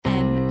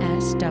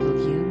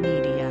MSW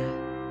Media.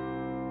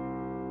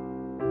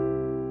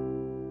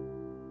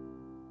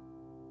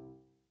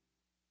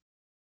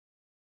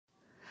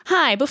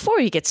 Hi, before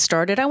you get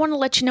started, I want to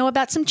let you know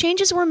about some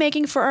changes we're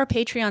making for our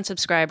Patreon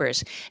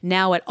subscribers.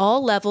 Now, at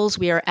all levels,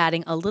 we are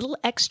adding a little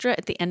extra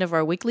at the end of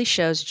our weekly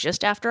shows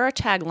just after our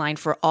tagline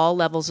for all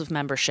levels of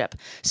membership.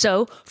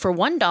 So, for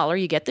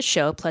 $1, you get the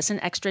show plus an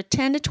extra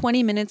 10 to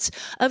 20 minutes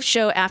of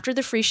show after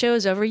the free show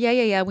is over.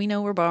 Yeah, we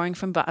know we're borrowing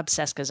from Bob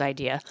Seska's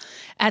idea.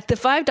 At the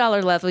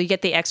 $5 level, you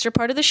get the extra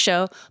part of the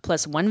show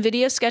plus one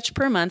video sketch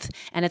per month.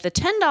 And at the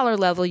 $10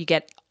 level, you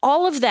get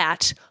all of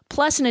that,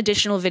 plus an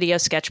additional video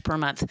sketch per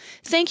month.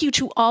 Thank you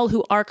to all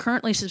who are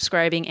currently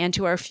subscribing and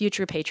to our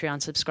future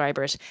Patreon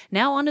subscribers.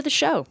 Now on to the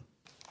show.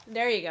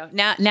 There you go.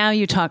 Now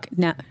you talk.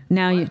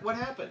 Now you. What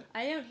happened?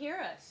 I don't hear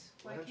us.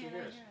 Why don't you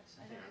hear us?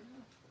 I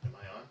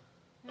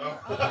don't know.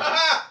 Am I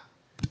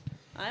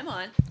on? I'm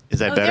on. Is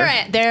that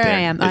better? There I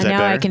am. Is that Now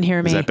better? I can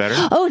hear me. Is that better?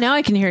 Oh, now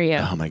I can hear you.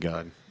 Oh my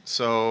God.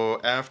 So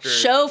after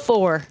Show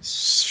 4.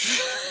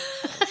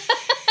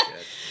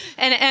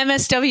 And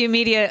MSW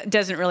Media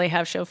doesn't really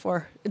have Show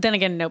 4. Then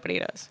again, nobody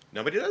does.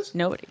 Nobody does?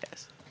 Nobody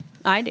does.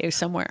 I do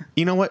somewhere.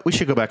 You know what? We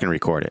should go back and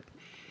record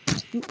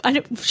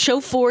it.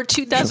 Show 4,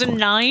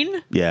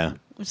 2009? Yeah.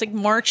 It's like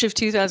March of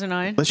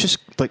 2009. Let's just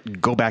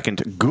go back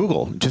into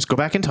Google. Just go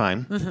back in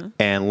time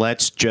and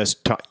let's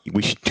just talk.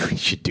 We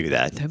should do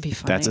that. That'd be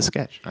funny. That's a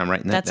sketch. I'm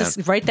writing that down.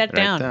 Write that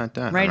down.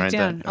 Write it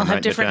down. I'll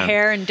have different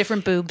hair and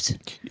different boobs.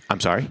 I'm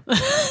sorry?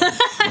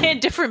 I had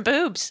different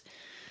boobs.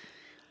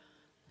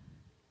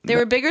 They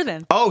were bigger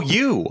then. Oh,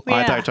 you! Yeah.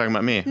 I thought you were talking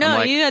about me. No, I'm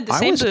like, you had the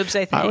same boobs,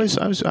 I think. I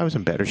was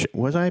in better shape.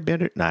 Was I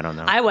better? No, I don't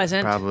know. I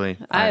wasn't. Probably.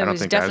 I don't was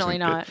think definitely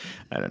I was not.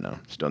 I don't know.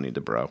 Still need the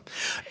bro.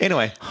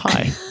 Anyway,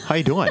 hi. How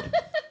you doing?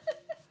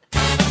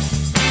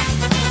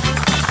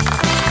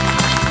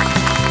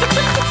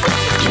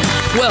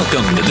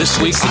 Welcome to this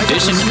week's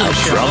edition of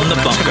From the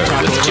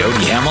Bunker with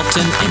Jody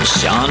Hamilton and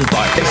Sean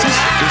Barker. Is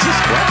this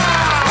what?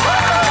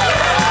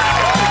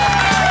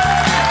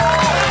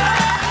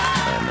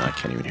 No, I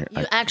can't even hear.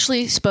 You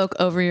actually spoke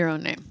over your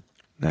own name.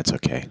 That's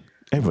okay.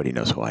 Everybody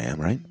knows who I am,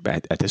 right?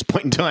 At this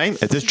point in time,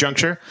 at this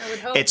juncture, would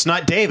hope. it's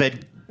not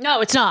David. No,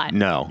 it's not.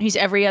 No. He's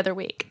every other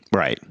week.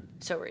 Right.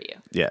 So are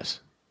you. Yes.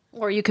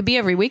 Or you could be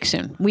every week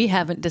soon. We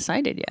haven't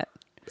decided yet.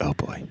 Oh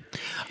boy.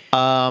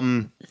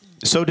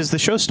 So does the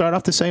show start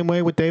off the same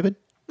way with David?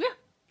 Yeah.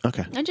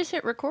 Okay. I just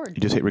hit record.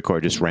 You just hit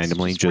record, just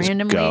randomly, just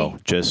randomly. go.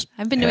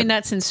 I've been doing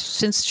that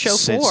since show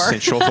 4.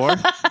 Since show 4?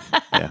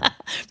 Yeah.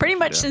 Pretty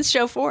much since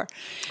show 4.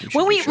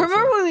 When we show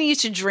remember 4. when we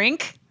used to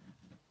drink?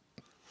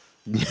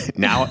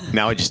 Now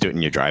I just do it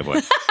in your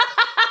driveway.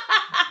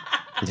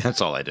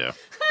 That's all I do. Is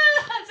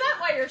that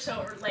why you're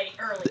so late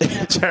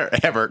early?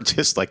 Ever.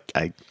 Just like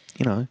I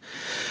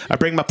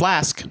bring my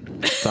flask.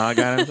 That's all I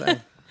got to say.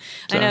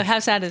 I know. How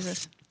sad is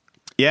this?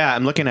 Yeah,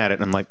 I'm looking at it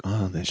and I'm like,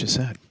 oh, that's just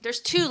sad.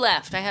 There's 2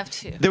 left. I have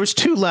 2. There was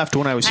 2 left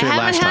when I was here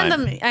last I haven't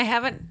time. had them. I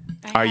haven't.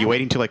 Are you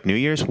waiting till like New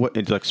Year's? What,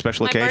 like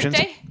special My occasions?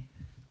 birthday?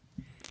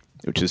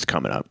 Which is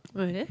coming up.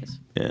 Oh, it is.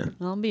 Yeah.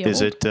 I'll be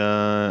Is old. it?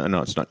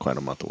 No, it's not quite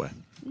a month away.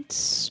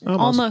 It's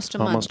almost a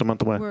month. Almost a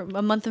month away. We're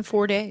a month and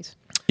 4 days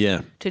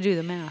Yeah. to do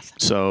the math.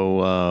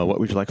 So, what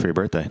would you like for your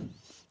birthday?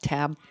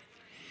 Tab.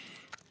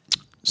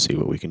 See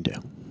what we can do.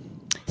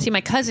 See,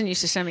 my cousin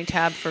used to send me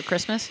Tab for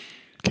Christmas.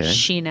 Okay.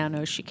 She now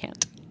knows she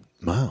can't.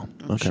 Wow.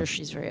 I'm Okay. sure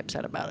she's very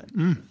upset about it.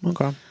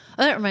 Okay. Oh,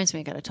 that reminds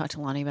me, I got to talk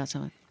to Lonnie about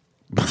something.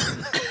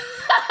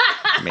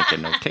 Make a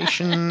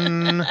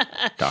notation.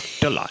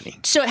 Dr. Lonnie.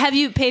 So, have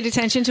you paid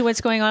attention to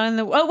what's going on in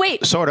the? Oh,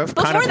 wait. Sort of.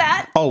 Before kind of.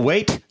 that. Oh,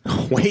 wait.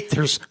 Wait,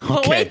 there's. Okay.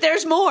 Oh, wait,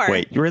 there's more.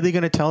 Wait, you're really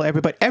going to tell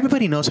everybody?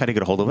 Everybody knows how to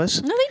get a hold of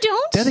us. No, they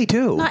don't. Yeah, they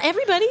do. Not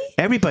everybody.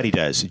 Everybody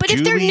does. But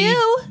if they're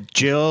new-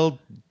 Jill,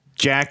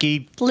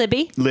 Jackie,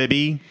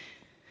 Libby,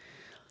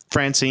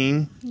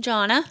 Francine,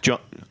 Jonna,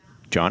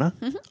 Jonna?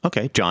 Mm-hmm.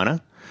 Okay,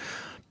 Jonna.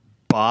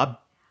 Bob,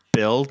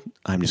 Bill.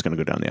 I'm just going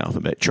to go down the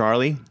alphabet.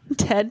 Charlie,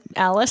 Ted,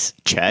 Alice,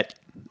 Chet.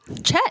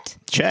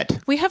 Chet.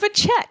 We have a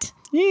Chet.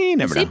 You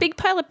never Is he know. a big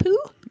pile of poo?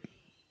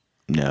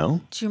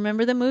 No. Do you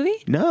remember the movie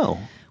No.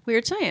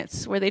 Weird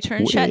Science, where they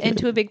turned Chet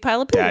into a big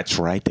pile of poo? That's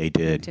right, they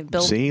did. To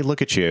Bill- See,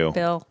 look at you.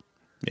 Bill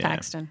Yeah.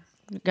 Paxton.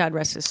 God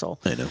rest his soul.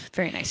 I know.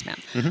 Very nice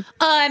man.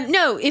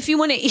 No, if you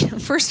want to,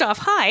 first off,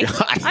 hi.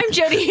 I'm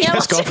Jody Hamilton.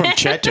 Just go from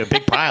Chet to a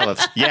big pile of.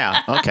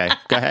 Yeah, okay.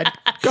 Go ahead.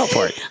 Go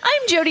for it.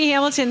 I'm Jody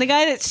Hamilton, the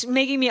guy that's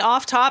making me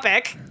off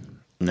topic.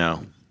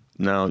 No,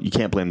 you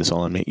can't blame this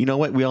all on me. You know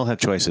what? We all have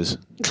choices.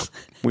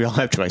 We all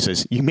have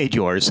choices. You made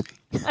yours.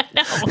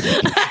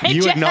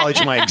 You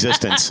acknowledged my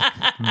existence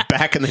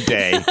back in the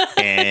day,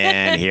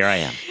 and here I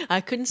am.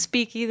 I couldn't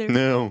speak either.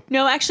 No,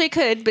 actually I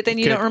could, but then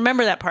you Good. don't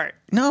remember that part.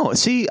 no.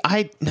 See,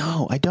 I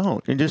don't. I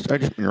just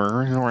can't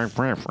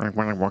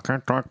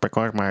talk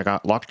because I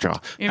got lockjaw.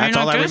 That's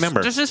all I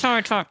remember. This is how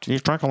I talked. You're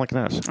talking like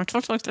this. I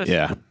talked like this.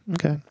 Yeah.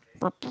 Okay.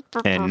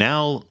 And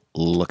now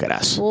look at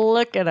us.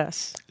 Look at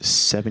us.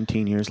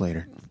 17 years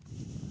later,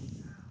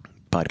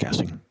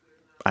 podcasting.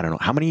 I don't know.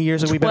 How many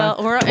years have we been Well,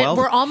 on? 12?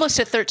 we're almost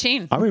at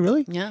 13. Are we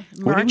really? Yeah.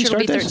 When did we March it'll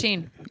be start this?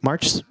 13.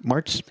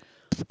 March.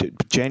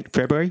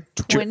 February?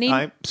 20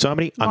 I'm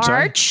sorry.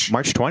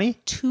 March 20?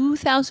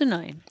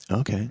 2009.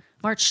 Okay.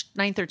 March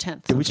 9th or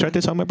 10th. Did we start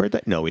this on my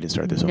birthday? No, we didn't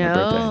start this on my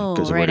birthday. No,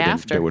 Because right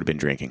after. There would have been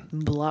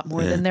drinking. A lot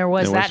more than there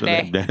was that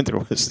day. There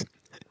was.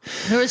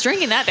 There was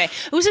drinking that day.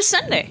 It was a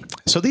Sunday.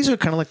 So these are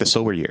kind of like the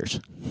sober years.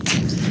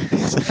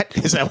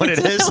 Is that what it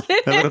is?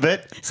 A little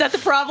bit? Is that the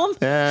problem?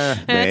 Yeah,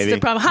 That's the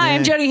problem. Hi,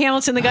 I'm Jody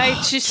Hamilton, the guy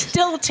who's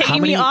still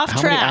taking me off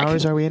track. How many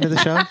hours are we into the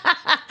show?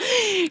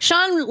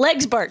 Sean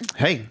Legsbart,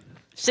 Hey.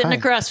 sitting Hi.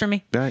 across from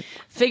me, Right.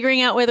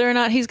 figuring out whether or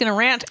not he's going to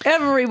rant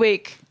every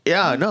week.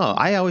 Yeah, no,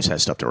 I always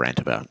have stuff to rant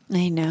about.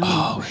 I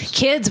know.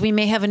 Kids, we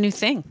may have a new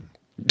thing.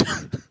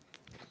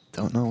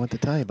 Don't know what to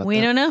tell you about that.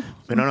 We don't know.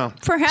 We don't know.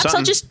 Perhaps I'll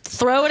Something. just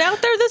throw it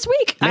out there this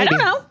week. I don't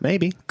know.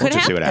 Maybe. Could We'll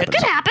just see happen. what happens. It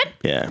could happen.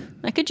 Yeah.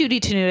 I could Judy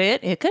Tenuta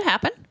it. It could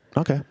happen.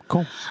 Okay,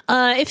 cool.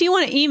 If you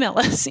want to email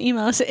us at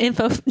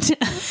info.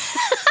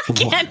 I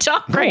can't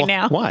talk right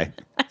now. Why?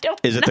 I don't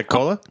Is it know. the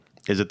cola?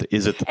 Is it the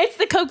It's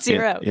the Coke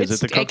Zero. Is it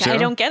the Coke I Zero?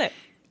 don't get it.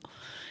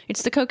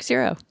 It's the Coke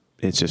Zero.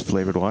 It's just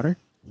flavored water?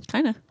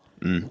 Kind of.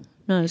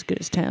 Not as good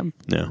as Tab.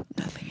 No.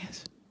 Nothing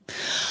is.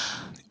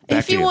 Back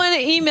If to you you. want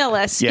to email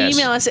us, Yes.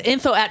 email us at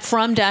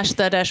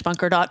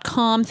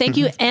info@from-the-bunker.com. Thank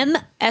you,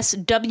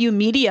 MSW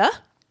Media,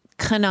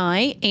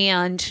 Kanai,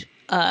 and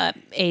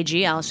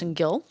AG, Allison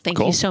Gill. Thank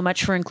Cool. you so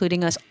much for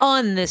including us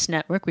on this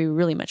network. We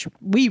really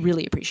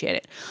appreciate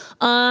it.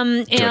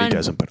 Jody And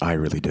doesn't, but I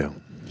really do.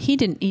 he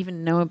didn't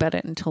even know about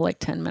it until like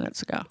 10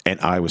 minutes ago. And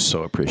I was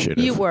so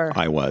appreciative. You were.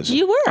 I was.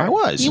 You were. I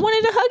was. You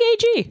wanted to hug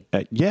AG.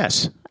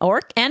 Yes.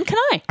 And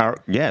Kanai.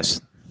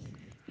 Yes.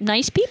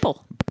 Nice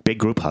people. Big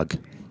group hug.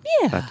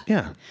 Yeah.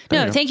 Yeah. There you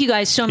No, go. thank you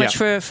guys so much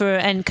Yeah. for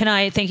and can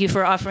I thank you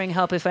for offering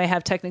help if I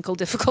have technical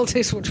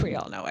difficulties, which we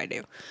all know I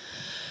do.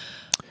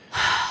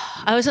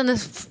 I was on the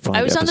Find phone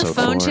episode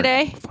 4.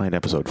 today. Find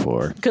episode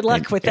 4. Good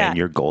luck with that. And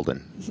you're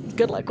golden.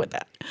 Good luck with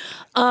that.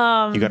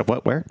 You got a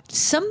what? Where?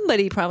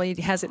 Somebody probably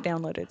has it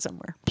downloaded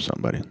somewhere.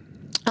 Somebody.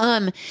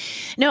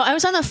 No, I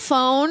was on the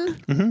phone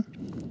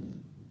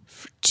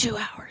for 2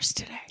 hours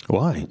today.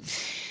 Why?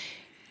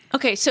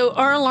 Okay, so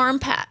our alarm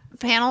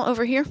panel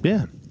over here,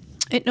 Yeah.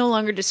 it no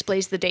longer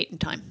displays the date and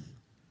time,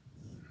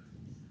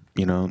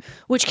 You know.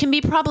 which can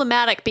be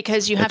problematic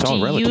because you have It's all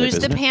to relative, use the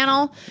isn't it?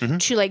 panel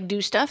to like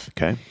do stuff.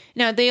 Okay.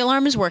 Now the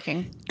alarm is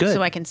working, Good.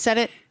 so I can set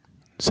it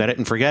Set it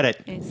and forget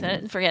it. and set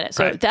it and forget it.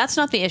 So Right. that's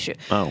not the issue.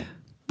 Oh.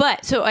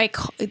 But so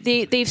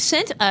they've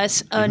sent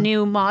us a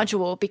new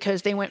module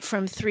because they went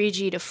from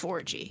 3G to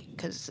 4G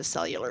because it's a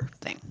cellular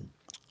thing.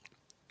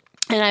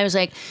 And I was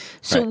like,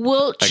 so Right.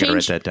 we'll I gotta write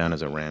change. that down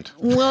as a rant.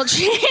 We'll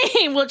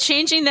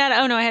changing that.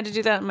 Oh no, I had to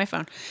do that on my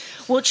phone.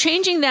 Will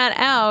changing that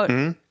out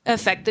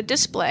affect the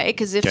display?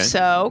 Because if Okay.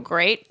 so,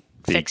 great.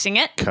 Fixing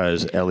it.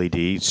 Because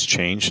LEDs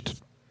changed.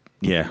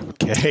 Yeah.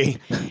 Okay.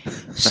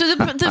 So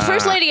the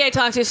first lady I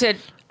talked to said,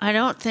 I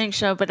don't think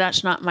so, but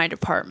that's not my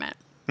department.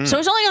 So I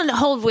was only on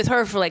hold with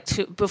her for like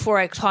before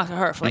I talked to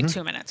her for like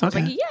 2 minutes. I was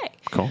Okay. like, yay.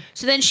 Cool.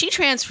 So then she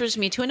transfers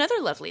me to another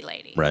lovely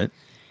lady Right.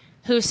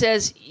 who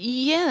says,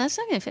 yeah, that's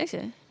not going to fix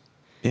it.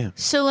 Yeah.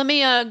 So let me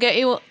get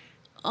you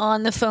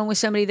on the phone with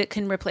somebody that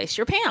can replace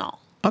your panel.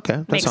 Okay.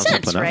 That Makes sounds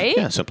sense, simple enough. right?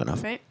 Yeah, simple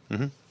enough. Right?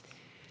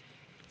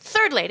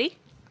 Third lady.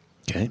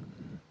 Okay.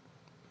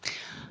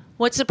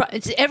 What's the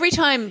problem? Every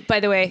time, by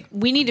the way,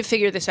 we need to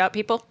figure this out,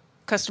 people.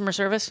 Customer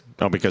service.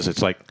 Oh, because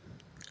it's like,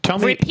 tell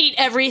me. Repeat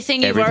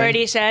everything you've Everything?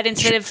 already said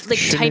instead of like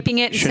Shouldn't typing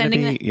it and shouldn't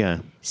sending be- it. Yeah.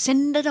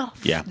 Send it off.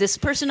 Yeah. This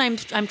person, I'm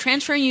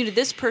transferring you to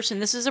this person.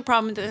 This is a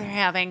problem that they're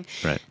having.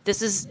 Right.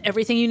 This is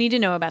everything you need to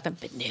know about them.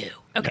 But no.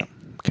 Okay.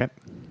 Okay.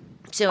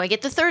 So I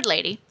get the third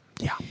lady.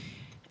 Yeah.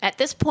 At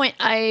this point,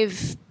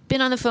 I've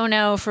been on the phone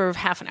now for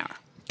half an hour.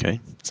 Okay.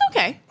 It's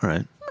okay. All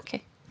right. Okay.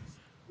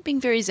 I'm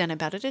being very zen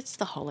about it. It's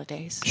the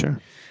holidays. Sure.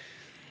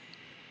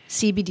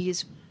 CBD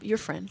is your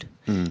friend.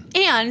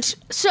 And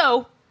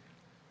so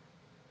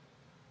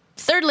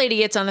third lady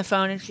gets on the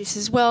phone and she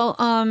says, well,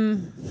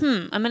 I'm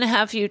going to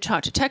have you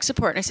talk to tech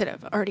support. And I said,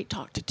 I've already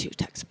talked to 2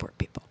 tech support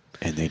people.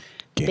 And they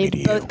gave They it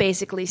to both you.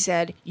 basically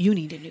said, you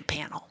need a new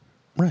panel.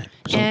 Right.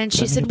 So And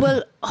she send said, me a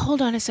well,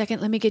 hold on a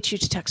second. Let me get you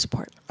to tech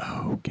support.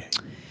 pen. Okay.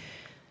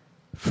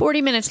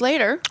 40 minutes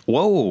later,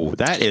 Whoa,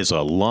 that is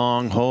a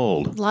long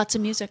hold. lots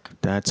of music.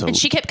 That's a. And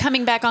she kept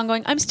coming back on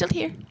going, I'm still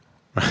here.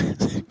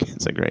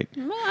 It's a great.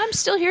 Well, I'm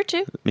still here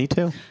too. Me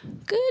too.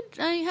 Good.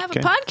 I have a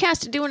Okay.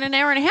 podcast to do in an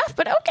hour and a half,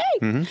 but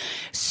okay.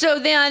 So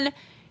then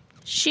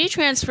she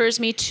transfers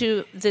me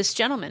to this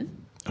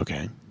gentleman,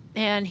 Okay.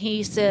 and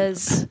he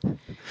says,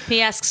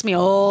 he asks me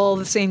all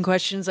the same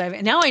questions.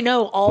 Now I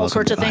know all Welcome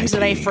sorts of to things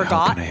that I IT. How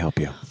forgot. can I help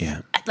you?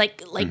 Yeah.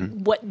 Like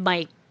what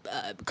my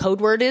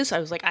code word is. I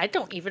was like, I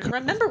don't even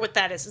remember what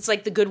that is. It's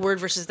like the good word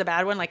versus the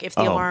bad one. Like if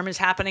the Oh. alarm is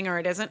happening or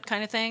it isn't,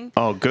 kind of thing.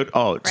 Oh, good.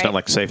 Oh, it's Right. not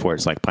like safe word.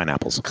 It's like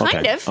pineapples. Kind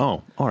okay. of.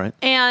 Oh, all right.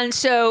 And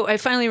so I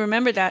finally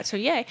remembered that. So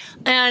yay.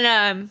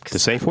 And The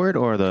safe word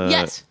or the?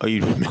 Yes. Oh,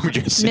 you remember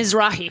just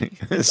Mizrahi.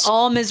 It's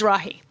all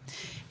Mizrahi.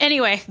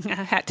 Anyway,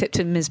 hat tip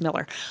to Ms.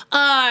 Miller.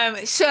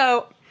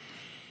 So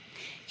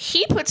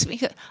he puts me,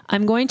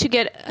 I'm going to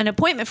get an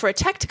appointment for a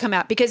tech to come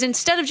out because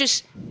instead of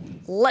just,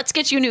 let's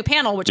get you a new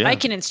panel, which I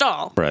can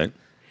install, Right.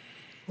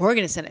 we're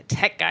going to send a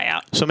tech guy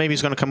out. So maybe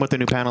he's going to come with a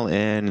new panel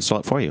and install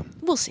it for you.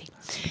 We'll see.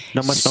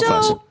 Not much, no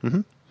fuss.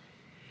 Then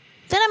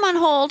I'm on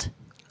hold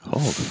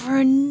for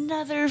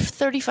another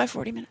 35,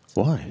 40 minutes.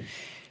 Why?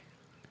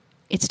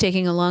 It's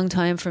taking a long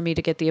time for me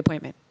to get the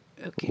appointment.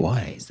 Okay,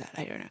 Why is that?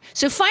 I don't know.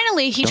 So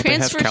finally, he Don't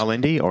transfers. they have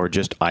Calendly or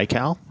just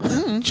iCal?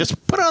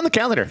 Just put it on the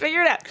calendar.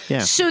 Figure it out. Yeah.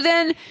 So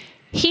then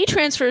he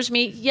transfers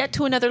me yet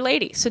to another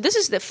lady. So this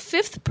is the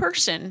fifth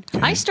person.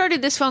 I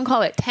started this phone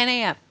call at 10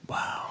 a.m.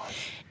 Wow.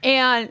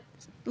 And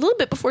a little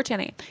bit before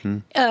 10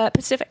 a.m.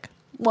 Pacific.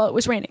 Well, it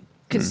was raining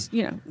because,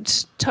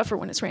 it's tougher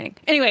when it's raining.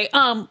 Anyway,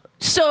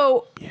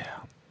 so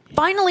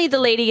finally the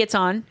lady gets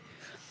on.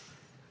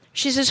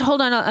 She says,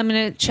 hold on, I'm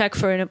going to check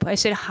for an appointment. I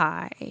said,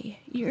 hi,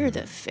 you're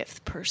the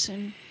fifth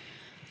person.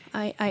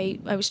 I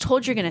was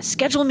told you're going to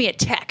schedule me a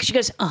tech. She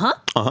goes, uh-huh.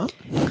 Uh-huh.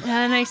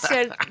 And I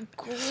said,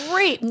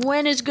 great.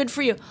 When is good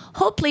for you?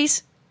 Hold,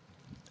 please.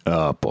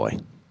 Oh, boy.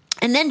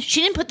 And then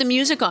she didn't put the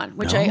music on,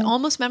 which I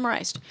almost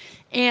memorized.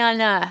 And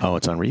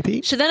it's on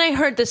repeat? so then I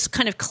heard this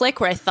kind of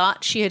click where I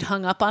thought she had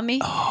hung up on me.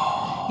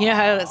 Oh. You know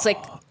how it's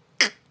like...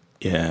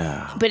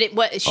 Yeah. But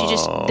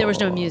there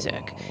was no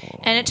music.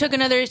 And it took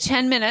another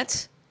 10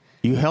 minutes.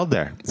 You held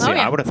there. See,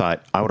 yeah. I would have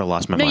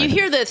lost my mind. No, you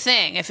hear the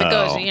thing. If it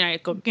goes,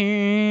 it go.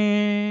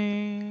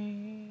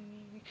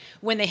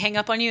 When they hang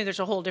up on you, there's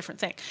a whole different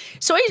thing.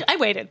 So I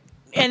waited.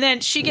 And then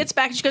she gets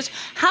back and she goes,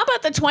 how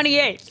about the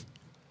 28th?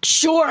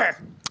 Sure.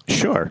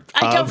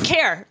 I don't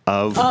care.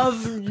 Of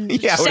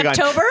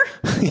September?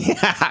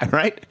 Yeah,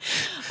 right?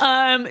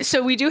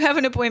 So we do have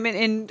an appointment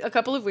in a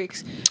couple of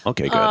weeks.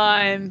 Okay,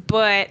 good.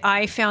 But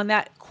I found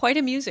that quite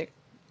amusing.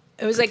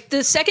 It was like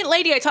the second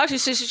lady I talked to,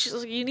 she's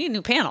like, you need a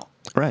new panel.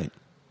 Right.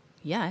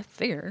 Yeah, I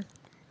figure.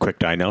 Quick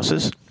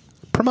diagnosis.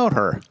 Promote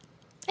her.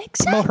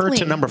 Exactly. Promote her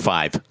to number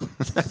 5.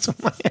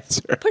 That's my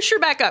answer. Push her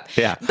back up.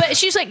 Yeah. But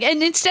she's like,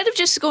 and instead of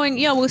just going,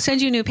 we'll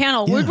send you a new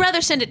panel, we'd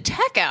rather send a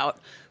tech out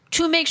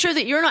to make sure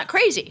that you're not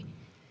crazy.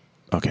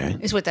 Okay.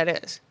 Is what that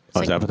is.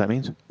 It's is that what that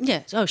means?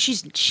 Yeah. Oh,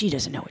 she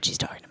doesn't know what she's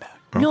talking about.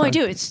 Okay. No, I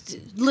do. It's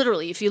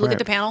literally, if you look at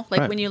the panel,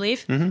 when you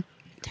leave,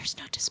 there's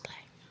no display.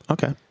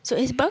 Okay. So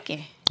it's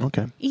broken.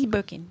 Okay. It's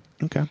broken.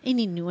 Okay. I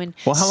need a new one.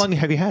 Well, how long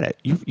have you had it?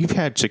 You've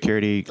had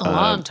security a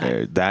long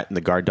time. That and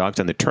the guard dogs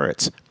and the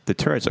turrets. The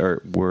turrets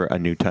were a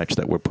new touch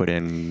that were put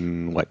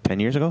in 10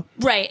 years ago?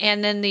 Right,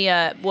 and then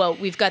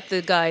we've got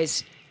the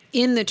guys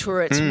in the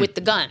turrets with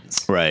the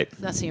guns. Right.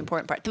 That's the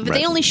important part. But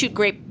they only shoot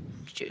grape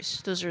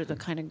juice. Those are the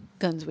kind of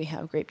guns we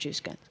have, grape juice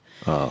guns.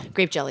 Oh.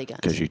 Grape jelly guns.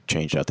 Because you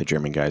changed out the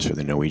German guys for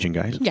the Norwegian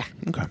guys? Yeah.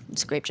 Okay.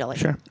 It's grape jelly.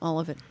 Sure. All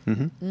of it.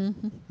 Mm-hmm.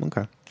 Mm-hmm.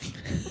 Okay.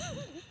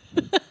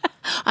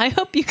 I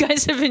hope you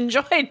guys have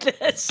enjoyed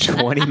this.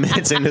 20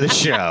 minutes into the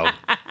show.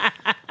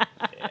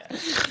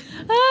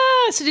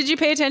 So did you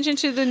pay attention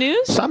to the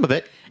news? Some of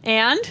it.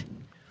 And?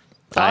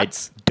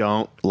 Thoughts? I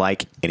don't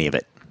like any of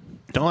it.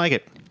 Don't like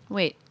it.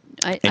 Wait.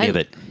 Any of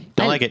it.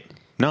 Don't like it.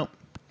 No.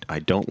 I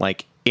don't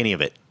like any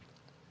of it.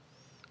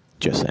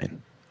 Just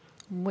saying.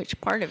 Which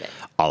part of it?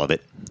 All of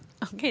it.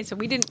 Okay, so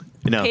we didn't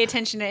pay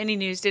attention to any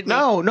news, did we?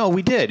 No,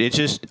 we did. It's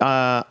just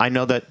I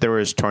know that there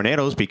was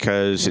tornadoes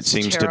because it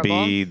seems to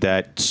be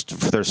that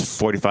there's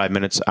 45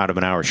 minutes out of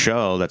an hour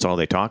show. That's all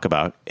they talk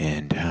about,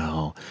 and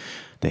how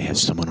they have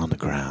someone on the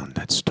ground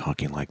that's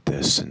talking like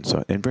this, and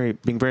so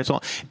being very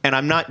small. And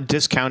I'm not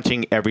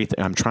discounting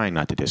everything. I'm trying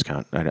not to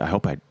discount. I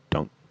hope I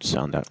don't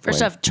sound that way.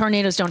 First off,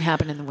 tornadoes don't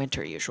happen in the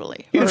winter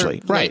usually.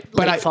 Usually, right?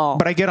 Late fall.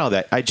 But I get all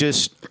that.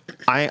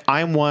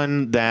 I'm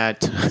one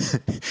that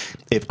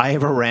if I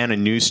ever ran a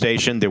news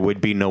station, there would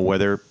be no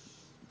weather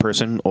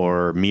person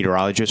or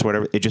meteorologist, or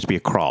whatever. It'd just be a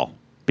crawl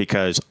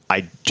because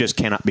I just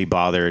cannot be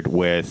bothered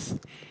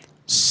with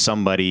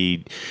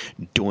somebody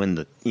doing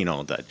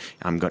that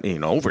I'm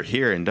going over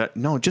here and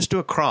no, just do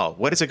a crawl.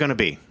 What is it going to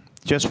be?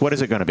 Just what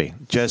is it going to be?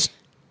 Just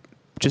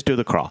do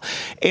the crawl.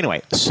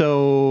 Anyway,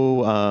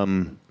 so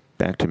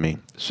back to me.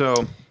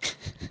 So.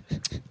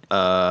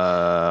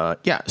 So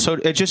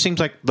it just seems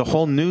like the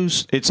whole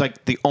news, it's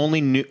like the only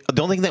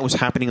thing that was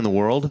happening in the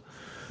world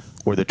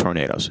were the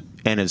tornadoes.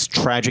 And it's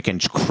tragic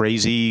and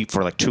crazy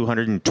for like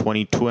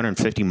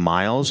 250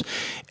 miles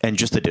and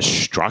just the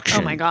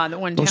destruction. Oh my God, the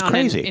one town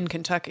in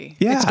Kentucky.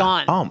 Yeah. It's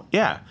gone.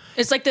 Yeah.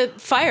 It's like the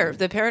fire,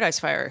 the Paradise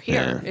Fire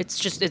here. Yeah.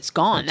 It's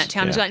gone. That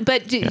town is gone.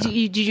 But did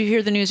you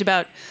hear the news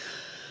about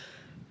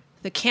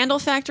the candle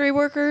factory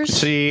workers?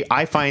 See,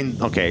 I find,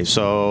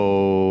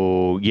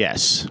 so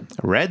yes,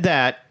 read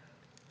that.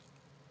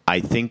 I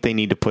think they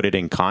need to put it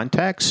in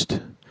context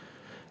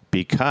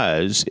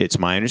because it's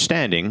my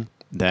understanding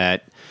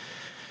that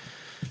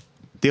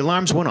the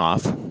alarms went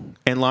off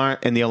and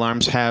the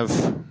alarms have...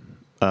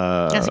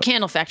 That's a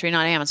candle factory,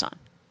 not Amazon,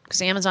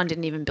 because Amazon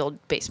didn't even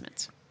build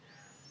basements.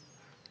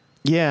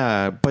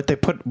 Yeah, but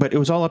it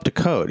was all up to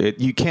code.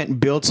 You can't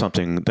build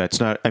something that's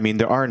not. I mean,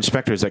 there are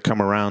inspectors that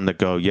come around that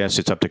go, yes,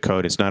 it's up to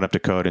code, it's not up to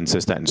code, and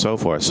this, that, and so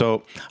forth.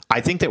 So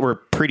I think that we're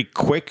pretty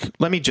quick.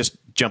 Let me just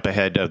jump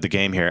ahead of the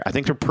game here. I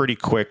think they're pretty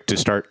quick to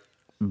start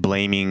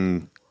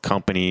blaming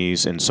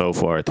companies and so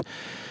forth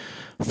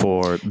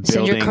for buildings.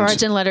 Send your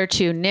cards and letter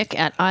to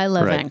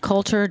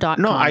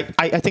nick@iloveancoulter.com. No, I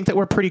think that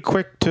we're pretty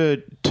quick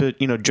to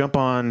jump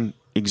on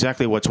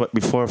exactly what's what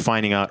before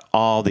finding out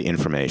all the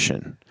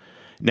information.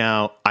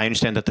 Now, I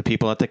understand that the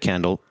people at the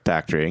candle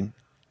factory,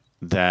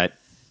 that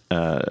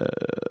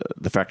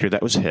the factory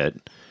that was hit,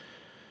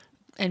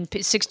 and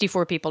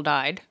 64 people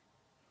died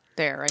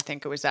there. I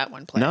think it was that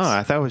one place. No,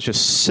 I thought it was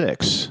just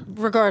 6.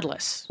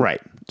 Regardless.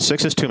 Right.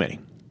 6 is too many.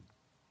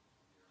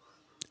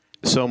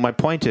 So my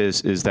point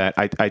is that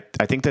I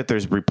think that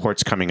there's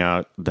reports coming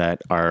out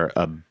that are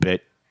a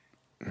bit,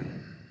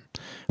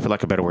 for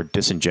lack of a better word,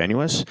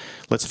 disingenuous.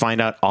 Let's find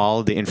out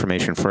all the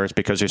information first,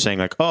 because they're saying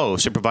like, oh,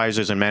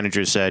 supervisors and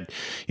managers said,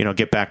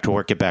 get back to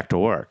work, get back to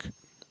work.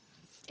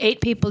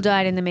 8 people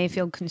died in the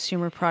Mayfield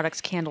Consumer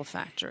Products candle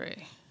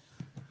factory.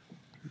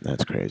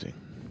 That's crazy.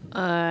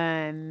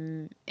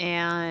 And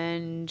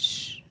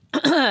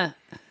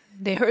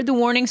they heard the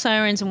warning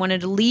sirens and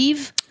wanted to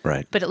leave.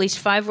 Right. But at least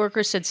 5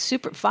 workers said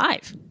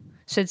supervisors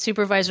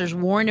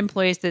warned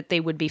employees that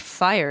they would be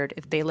fired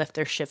if they left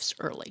their shifts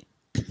early.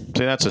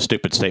 See, that's a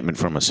stupid statement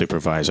from a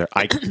supervisor.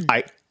 I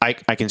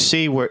can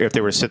see where if they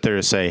were to sit there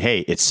and say,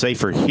 hey, it's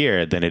safer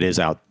here than it is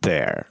out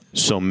there.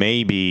 So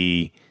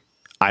maybe,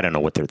 I don't know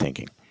what they're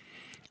thinking.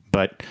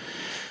 But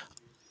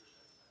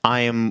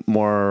I am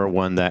more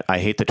one that I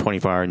hate the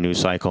 24-hour news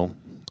cycle.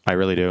 I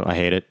really do. I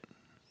hate it.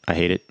 How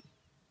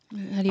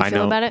do you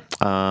feel about it?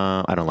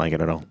 I don't like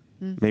it at all.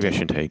 Maybe I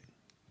shouldn't hate.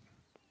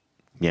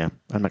 Yeah,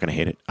 I'm not going to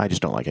hate it. I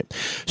just don't like it.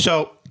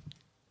 So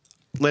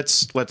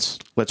let's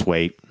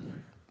wait.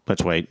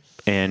 Let's wait.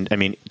 And I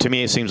mean, to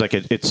me, it seems like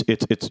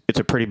it's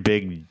a pretty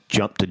big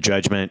jump to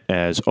judgment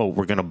as, oh,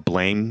 we're going to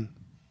blame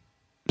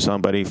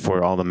somebody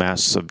for all the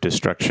massive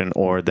destruction,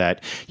 or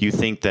that you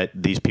think that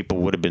these people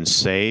would have been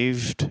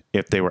saved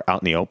if they were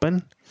out in the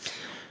open,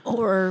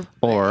 or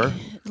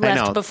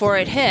left before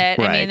it hit.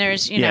 Right. I mean,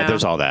 there's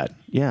there's all that.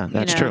 Yeah,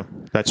 that's true.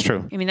 That's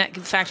true. I mean, that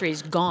factory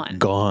is gone.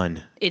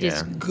 Gone. It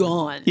is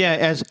gone.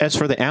 Yeah. As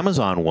for the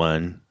Amazon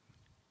one,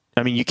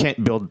 I mean, you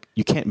can't build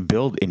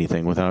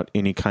anything without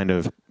any kind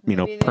of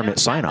permit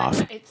sign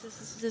off.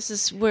 This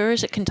is where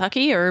is it?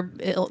 Kentucky, or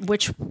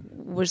which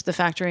was the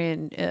factory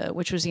and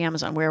which was the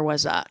Amazon? Where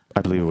was that?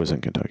 I believe it was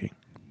in Kentucky.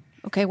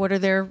 Okay, what are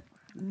their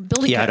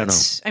building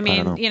codes? I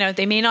don't know.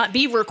 They may not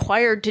be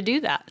required to do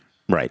that.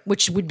 Right.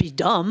 Which would be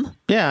dumb.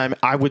 Yeah,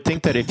 I would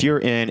think that if you're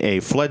in a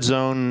flood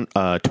zone,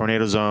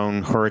 tornado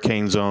zone,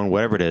 hurricane zone,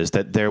 whatever it is,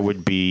 that there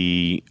would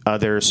be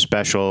other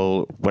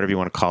special, whatever you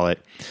want to call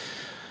it,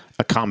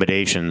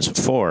 accommodations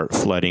for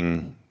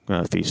flooding,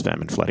 feast,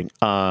 famine, flooding,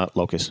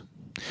 locusts,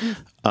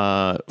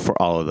 for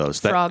all of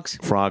those.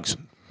 Frogs.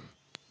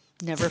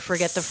 Never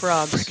forget the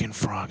frogs. Freaking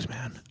frogs,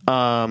 man.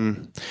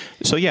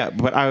 So yeah,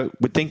 but I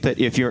would think that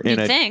if you're in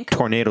a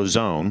tornado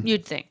zone,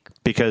 you'd think.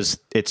 Because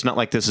it's not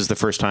like this is the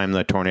first time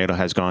the tornado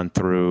has gone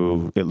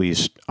through, at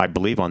least I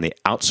believe, on the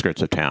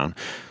outskirts of town.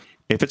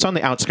 If it's on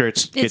the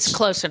outskirts, it's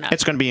close enough.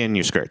 It's going to be in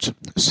your skirts.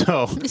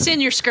 So it's in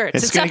your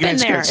skirts. It's up in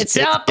there. It's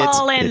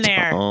all in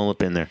there. All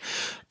up in there.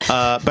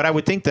 But I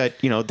would think that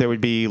there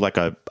would be like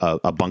a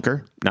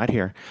bunker, not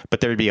here, but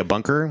there would be a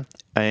bunker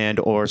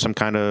or some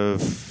kind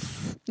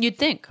of. You'd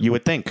think. You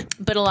would think.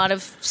 But a lot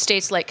of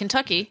states like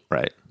Kentucky,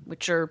 right,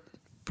 which are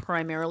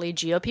primarily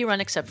GOP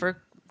run, except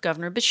for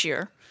Governor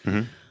Beshear.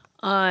 Mm-hmm.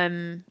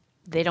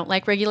 They don't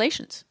like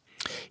regulations.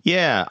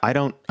 Yeah, I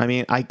don't. I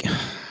mean, okay.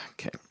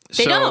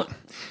 They don't.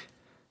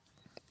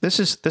 This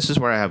is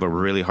where I have a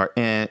really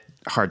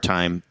hard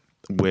time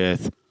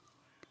with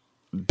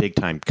big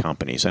time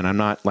companies, and I'm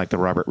not like the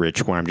Robert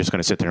Rich, where I'm just going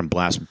to sit there and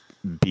blast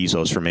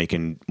Bezos for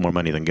making more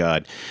money than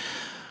God.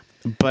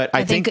 But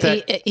I think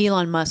that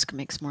Elon Musk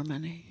makes more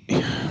money.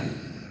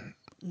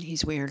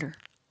 He's weirder.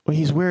 Well,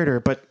 he's weirder,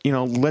 but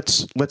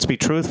let's be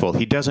truthful.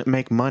 He doesn't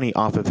make money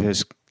off of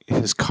his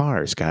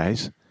cars,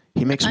 guys.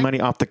 He makes money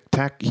off the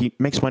He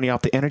makes money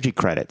off the energy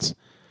credits.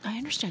 I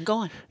understand. Go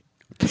on.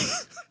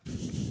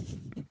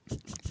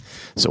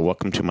 So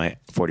welcome to my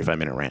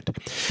 45-minute rant.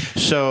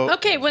 So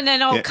okay, well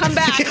then I'll come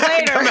back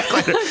later.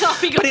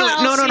 I'll be going.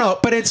 No.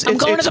 But I'm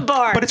going to the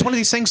bar. But it's one of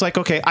these things. Like,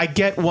 okay, I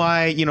get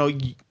why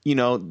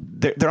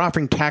they're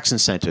offering tax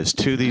incentives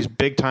to these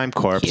big time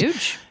corps.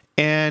 Huge.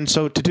 And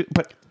so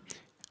but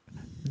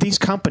these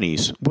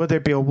companies, whether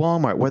it be a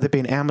Walmart, whether it be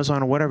an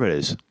Amazon or whatever it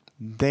is,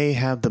 they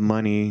have the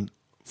money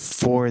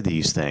for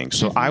these things.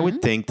 So I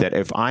would think that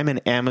if I'm an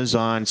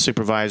Amazon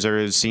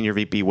supervisor, senior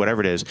VP,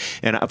 whatever it is,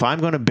 and if I'm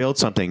going to build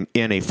something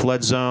in a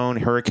flood zone,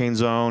 hurricane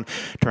zone,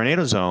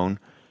 tornado zone,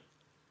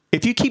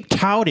 if you keep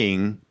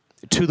touting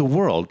to the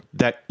world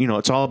that,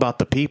 it's all about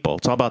the people,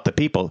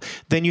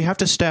 then you have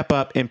to step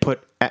up and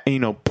put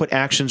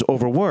actions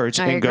over words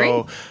and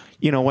go,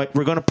 you know what,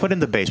 we're going to put in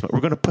the basement,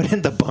 we're going to put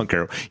in the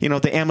bunker,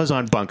 the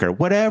Amazon bunker,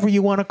 whatever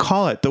you want to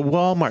call it, the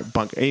Walmart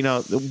bunker,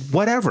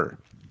 whatever.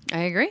 I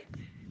agree.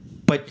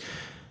 But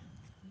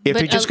if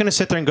you're just going to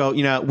sit there and go,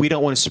 we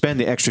don't want to spend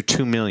the extra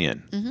 $2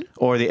 million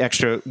or the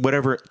extra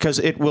whatever, because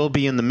it will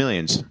be in the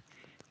millions.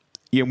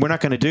 We're not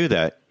going to do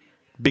that.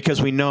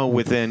 because we know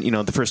within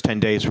the first 10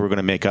 days we're going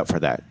to make up for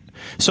that.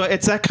 So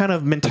it's that kind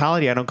of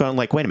mentality. I don't go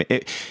like, wait a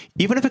minute.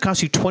 Even if it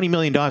costs you $20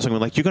 million, I'm going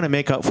like, you're going to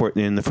make up for it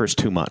in the first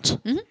 2 months.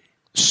 Mm-hmm.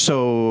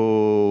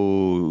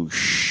 So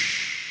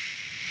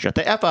shut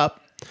the F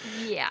up.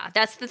 Yeah,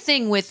 that's the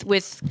thing with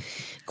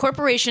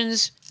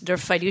corporations. Their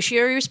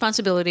fiduciary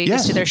responsibility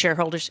is to their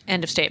shareholders.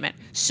 End of statement.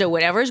 So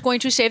whatever is going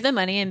to save them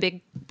money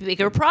and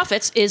bigger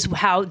profits is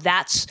how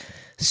that's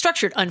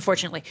structured,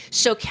 unfortunately.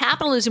 So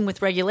capitalism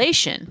with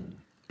regulation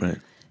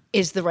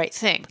is the right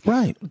thing.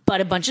 Right. But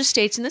a bunch of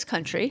states in this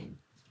country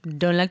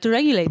don't like to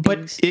regulate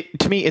things. But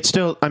to me, it's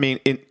still,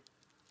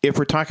 if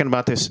we're talking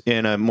about this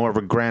in a more of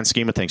a grand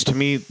scheme of things, to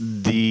me,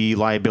 the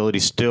liability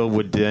still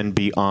would then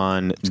be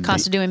on the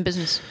cost of doing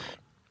business.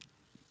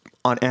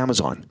 On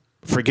Amazon.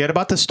 Forget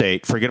about the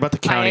state, forget about the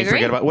county,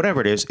 forget about whatever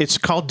it is. It's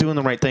called doing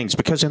the right things,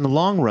 because in the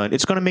long run,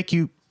 it's going to make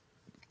you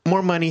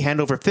more money hand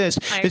over fist.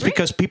 It's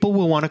because people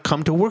will want to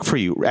come to work for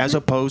you as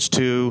opposed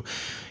to,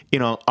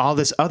 all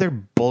this other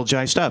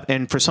bullshit stuff.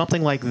 And for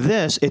something like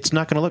this, it's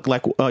not going to look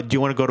like, do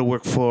you want to go to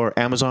work for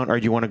Amazon or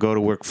do you want to go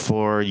to work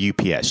for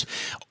UPS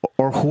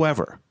or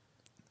whoever?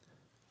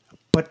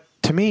 But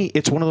to me,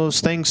 it's one of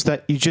those things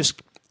that you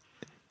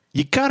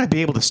got to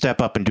be able to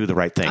step up and do the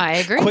right thing. I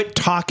agree. Quit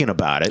talking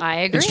about it. I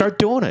agree. And start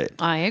doing it.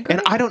 I agree.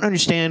 And I don't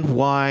understand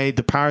why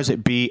the powers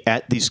that be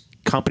at these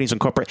companies and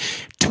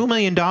corporations, $2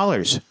 million,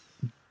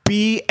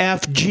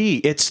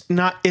 BFG. It's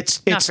not.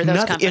 It's not for those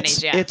nothing.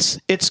 companies.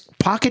 It's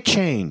pocket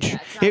change.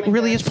 It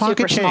really is pocket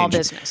super change. Small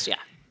business. Yeah.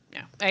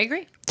 I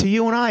agree. To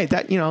you and I,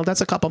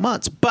 that's a couple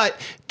months. But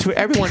to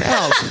everyone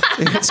else,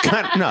 it's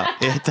kind of no.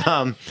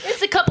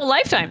 It's a couple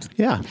lifetimes.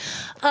 Yeah.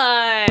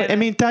 But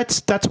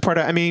that's part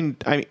of.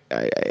 I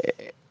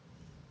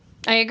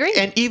agree.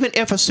 And even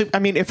if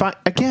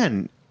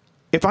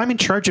if I'm in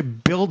charge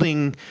of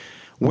building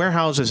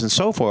warehouses and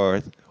so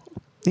forth,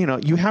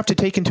 you have to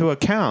take into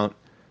account,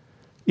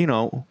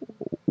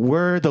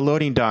 where the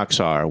loading docks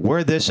are,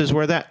 where this is,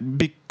 where that.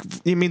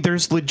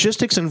 There's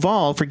logistics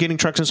involved for getting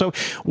trucks and so.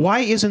 Why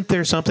isn't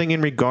there something in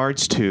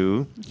regards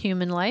to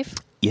human life?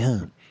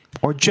 Yeah,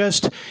 or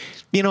just.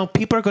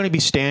 People are going to be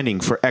standing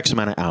for X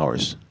amount of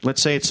hours.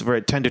 Let's say it's for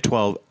 10 to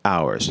 12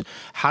 hours.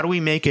 How do we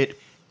make it,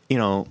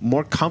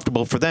 more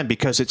comfortable for them?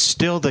 Because it's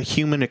still the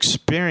human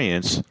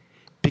experience.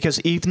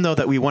 Because even though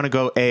that we want to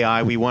go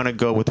AI, we want to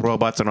go with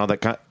robots and all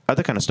that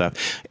other kind of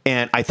stuff.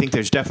 And I think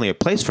there's definitely a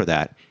place for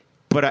that.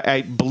 But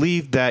I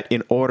believe that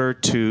in order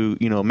to,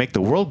 make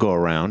the world go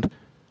around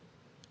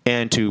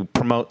and to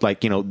promote,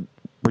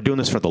 we're doing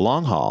this for the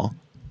long haul,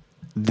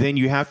 then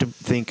you have to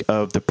think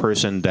of the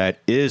person that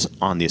is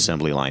on the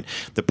assembly line,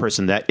 the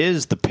person that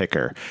is the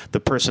picker, the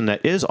person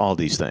that is all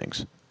these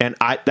things. And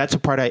that's a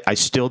part I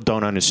still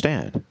don't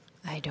understand.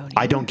 I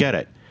don't get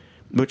it,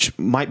 which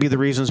might be the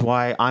reasons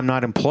why I'm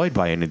not employed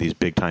by any of these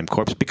big time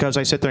corps, because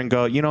I sit there and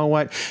go, you know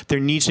what? There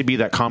needs to be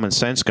that common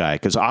sense guy,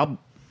 because I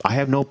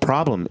have no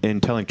problem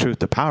in telling truth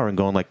to power and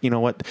going like, you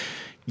know what?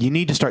 You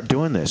need to start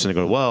doing this. And they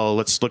go, well,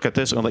 let's look at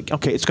this. And I'm like,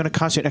 okay, it's going to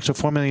cost you an extra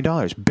 $4 million.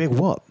 Big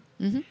whoop.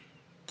 Mm-hmm.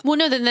 Well,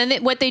 no,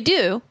 then what they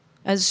do,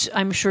 as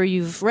I'm sure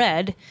you've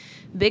read,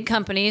 big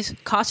companies,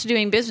 cost of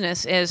doing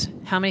business is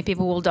how many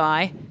people will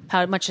die,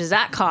 how much does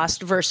that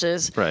cost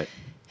versus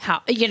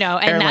how, and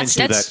airlines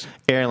do that.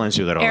 Airlines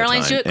do that all the time.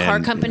 Airlines do it. Car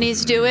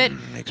companies do it.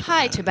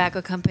 Hi,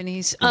 tobacco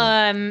companies.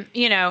 Alcohol.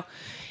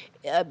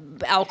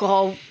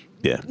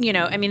 Yeah.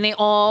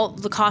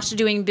 The cost of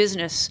doing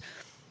business.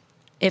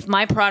 If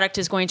my product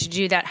is going to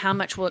do that, how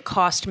much will it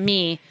cost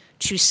me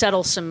to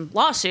settle some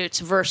lawsuits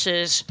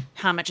versus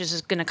how much is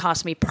it going to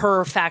cost me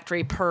per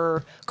factory,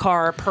 per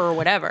car, per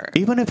whatever?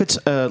 Even if it's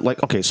so they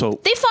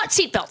fought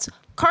seatbelts.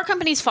 Car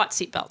companies fought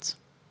seatbelts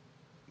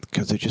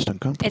because they're just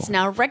uncomfortable. It's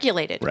now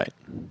regulated. Right.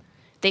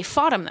 They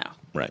fought them though.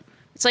 Right.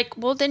 It's like,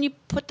 well, then you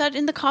put that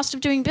in the cost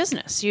of doing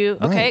business.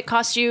 It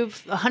costs you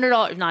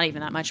 $100, not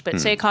even that much,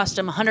 but say it costs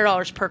them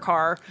 $100 per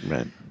car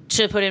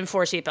to put in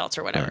 4 seatbelts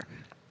or whatever. Right.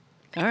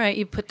 All right,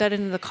 you put that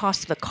into the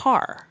cost of the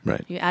car.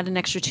 Right. You add an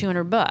extra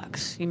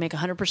 $200. You make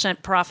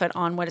 100% profit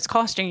on what it's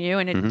costing you,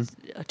 and it's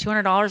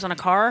 $200 on a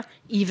car,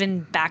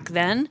 even back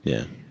then.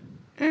 Yeah.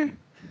 And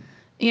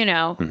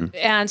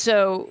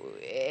so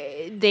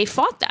they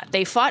fought that.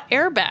 They fought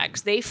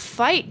airbags. They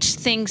fight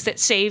things that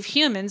save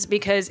humans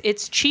because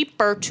it's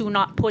cheaper to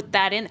not put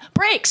that in.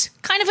 Brakes,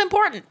 kind of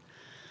important.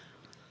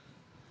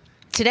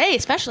 Today,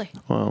 especially.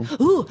 Well.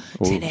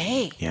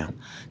 Today. Yeah.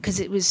 Because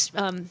it was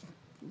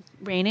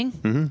raining.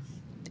 Mm-hmm.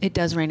 It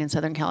does rain in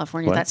Southern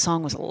California. What? That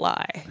song was a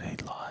lie. They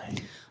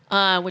lie.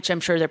 Which I'm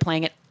sure they're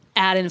playing it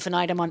ad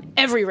infinitum on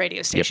every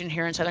radio station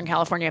here in Southern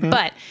California.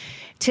 But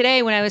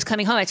today, when I was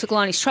coming home, I took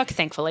Lonnie's truck,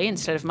 thankfully,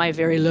 instead of my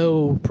very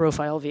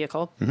low-profile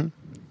vehicle. I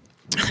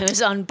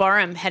was on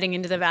Barham heading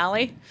into the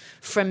valley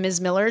from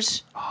Ms.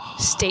 Miller's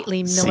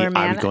stately Miller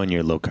Manor. I would go in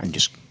your low car and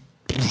just...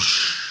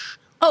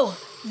 Oh,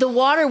 the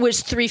water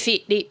was 3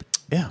 feet deep.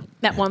 Yeah.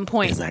 At one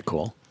point. Isn't that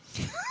cool?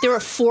 There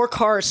were 4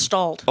 cars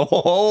stalled.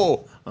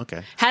 Oh,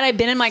 Okay. Had I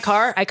been in my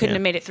car, I couldn't Yeah.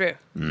 have made it through.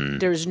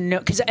 There's no,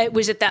 because it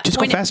was at that Just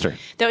go point. faster.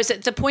 That was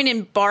at the point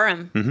in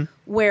Barham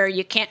where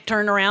you can't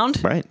turn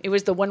around. Right. It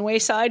was the one-way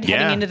side Yeah.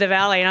 heading into the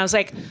valley, and I was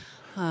like,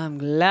 I'm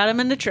glad I'm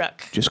in the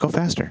truck. Just go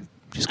faster.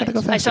 Just gotta go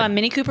faster. I saw a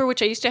Mini Cooper,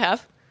 which I used to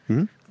have,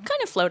 kind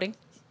of floating.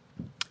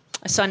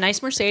 I saw a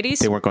nice Mercedes.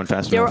 They weren't going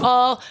fast There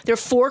enough. were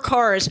 4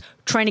 cars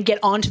trying to get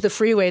onto the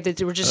freeway that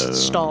they were just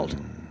stalled.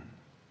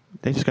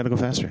 They just gotta go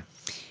faster.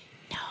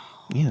 No.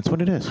 Yeah, that's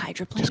what it is.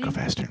 Hydroplaning? Just go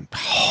faster.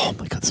 Oh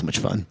my god, so much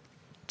fun.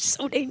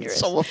 So dangerous.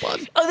 So much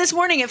fun. Oh, this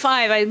morning at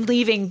 5, I'm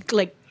leaving,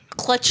 like,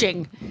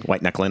 clutching.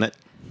 White knuckle in it.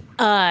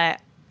 And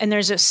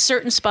there's a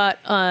certain spot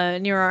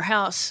near our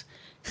house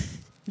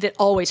that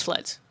always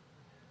floods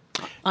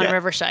on Yeah.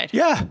 Riverside.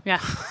 Yeah. Yeah,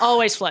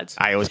 always floods.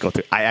 I always go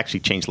through. I actually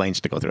change lanes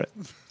to go through it.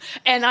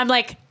 And I'm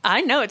like,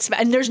 I know it's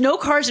bad. And there's no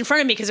cars in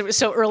front of me because it was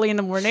so early in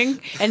the morning.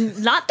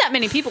 And not that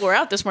many people were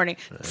out this morning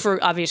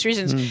for obvious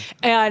reasons.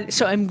 And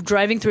so I'm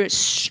driving through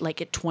it like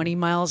at 20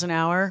 miles an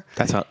hour.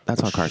 That's how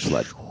cars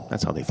flood.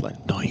 That's how they flood.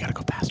 No, you gotta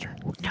go faster.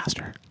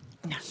 Faster.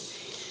 No.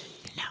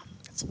 No.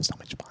 It's so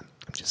much fun.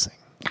 I'm just saying.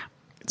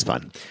 It's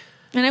fun.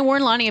 And I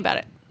warned Lonnie about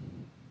it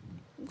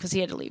because he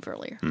had to leave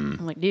earlier.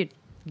 I'm like, dude,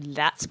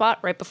 that spot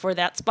right before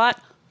that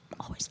spot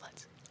always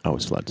floods.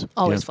 Always floods.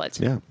 Always Yeah. floods.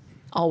 Yeah.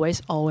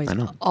 Always, always, I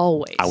know.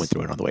 always. I went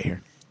through it on the way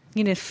here.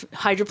 You know,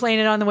 hydroplane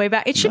it on the way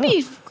back. It should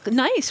be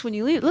nice when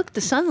you leave. Look,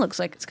 the sun looks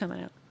like it's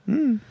coming out.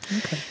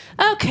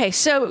 Okay,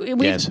 so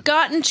we've Yes.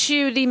 gotten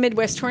to the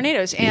Midwest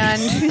tornadoes,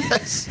 and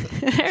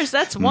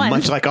that's one.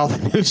 Much like all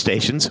the news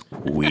stations,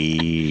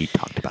 we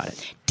talked about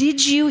it.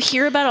 Did you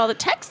hear about all the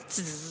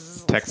texts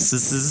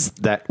Texts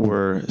that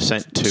were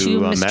sent to,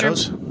 Mr.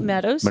 Meadows.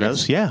 Meadows?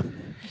 Meadows, yeah.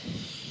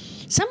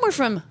 Some were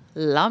from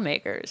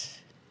lawmakers.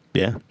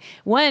 Yeah.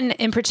 One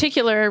in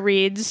particular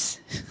reads,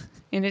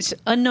 and it's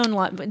unknown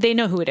law, but they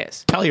know who it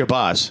is. Tell your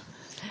boss.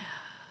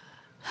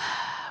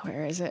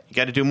 Where is it? You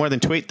got to do more than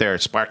tweet there,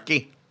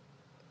 Sparky.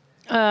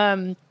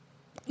 One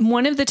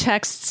of the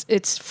texts,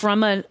 it's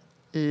from a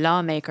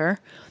lawmaker.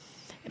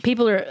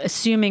 People are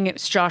assuming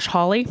it's Josh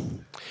Hawley.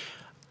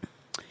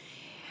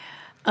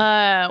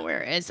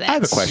 Where is that? I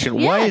have a question.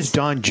 Why Yes. is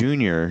Don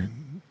Jr.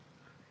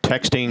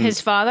 texting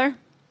his father?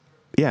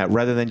 Yeah,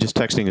 rather than just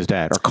texting his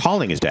dad or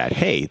calling his dad?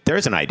 Hey,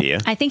 there's an idea.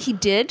 I think he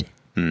did.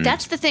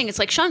 That's the thing. It's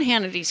like Sean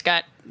Hannity's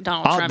got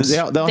Donald Oh, Trump's.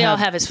 they'll They all have-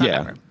 have his phone yeah.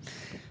 number.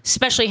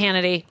 Especially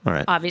Hannity. All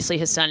right. Obviously,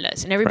 his son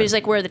does. And everybody's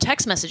Right. like, where are the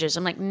text messages?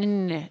 I'm like,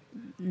 no.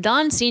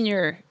 Don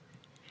Sr.,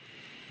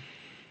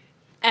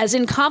 as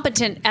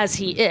incompetent as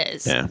he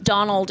is, Yeah.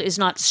 Donald is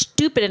not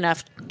stupid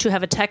enough to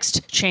have a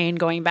text chain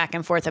going back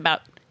and forth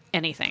about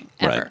anything,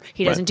 ever. Right.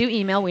 He doesn't Right. do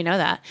email. We know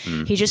that.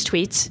 He just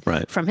tweets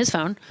Right. from his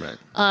phone.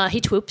 Right. He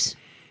twoops.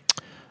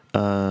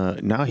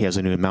 Now he has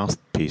a new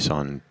mouthpiece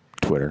on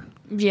Twitter.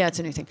 Yeah, it's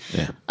a new thing.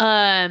 Yeah.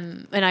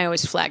 And I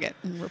always flag it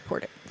and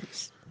report it.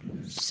 It's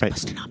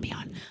supposed to not be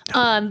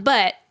on.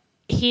 But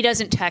he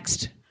doesn't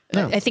text.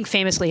 No. I think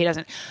famously he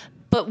doesn't.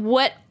 But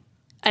what,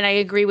 and I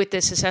agree with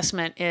this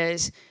assessment,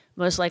 is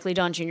most likely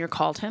Don Jr.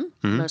 called him.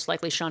 Most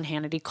likely Sean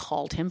Hannity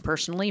called him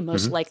personally.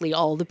 Most likely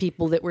all the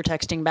people that were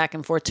texting back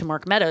and forth to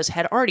Mark Meadows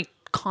had already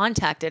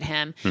contacted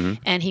him,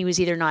 and he was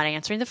either not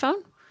answering the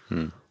phone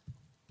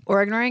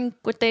or ignoring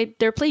what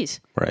their pleas.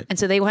 Right. And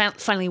so they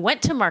finally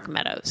went to Mark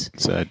Meadows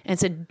Said, and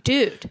said,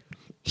 dude,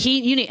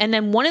 you need, and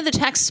then one of the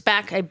texts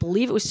back, I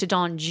believe it was to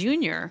Don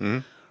Jr.,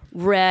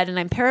 read, and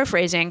I'm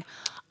paraphrasing,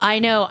 I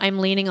know I'm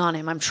leaning on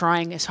him. I'm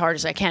trying as hard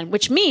as I can,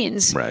 which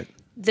means right.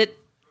 that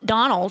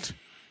Donald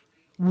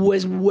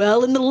was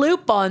well in the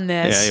loop on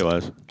this. Yeah, he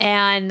was.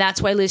 And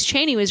that's why Liz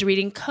Cheney was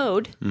reading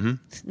code,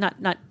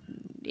 not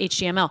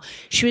HTML.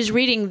 She was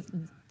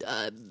reading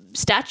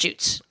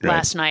statutes Right.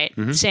 last night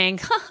saying,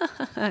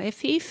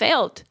 if he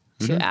failed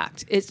to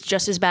act, it's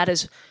just as bad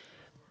as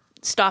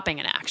stopping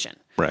an action.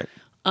 Right.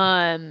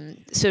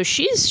 So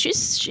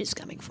she's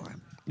coming for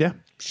him. Yeah.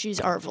 She's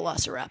our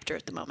velociraptor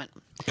at the moment.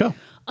 Go.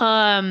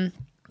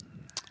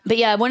 But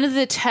yeah, one of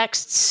the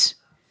texts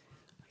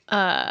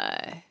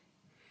that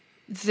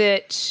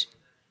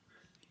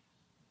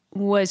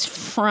was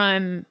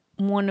from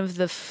one of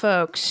the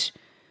folks.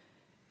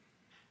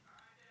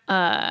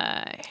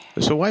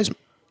 So why is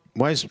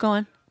Go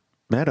on.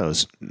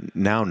 Meadows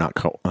now not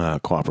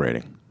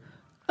cooperating?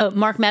 Oh,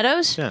 Mark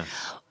Meadows? Yeah.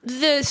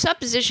 The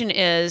supposition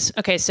is,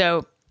 okay,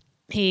 so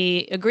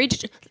he agreed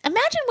to...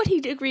 Imagine what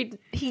he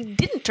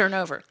didn't turn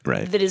over.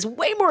 Right. That is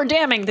way more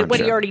damning than I'm what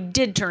he sure. already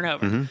did turn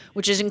over,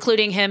 which is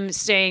including him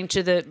saying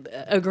to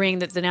agreeing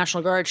that the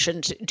National Guard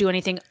shouldn't do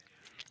anything.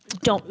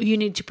 You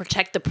need to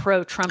protect the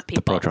pro-Trump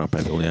people. Pro-Trump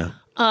people, yeah.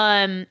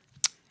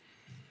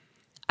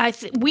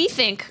 We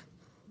think,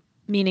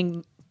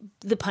 meaning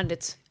the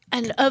pundits,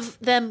 and of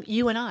them,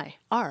 you and I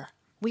are.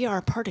 We are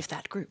a part of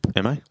that group.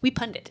 Am I? We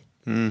pundit.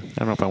 I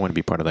don't know if I want to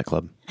be part of that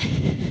club.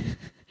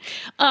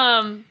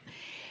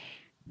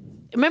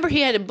 Remember,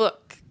 he had a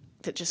book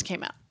that just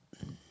came out,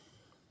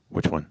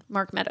 Which one?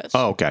 Mark Meadows.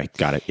 Oh, okay.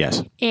 Got it.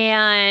 Yes.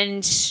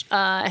 And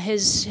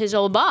his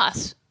old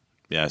boss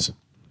Yes.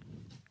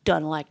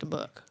 doesn't like the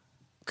book,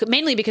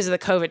 mainly because of the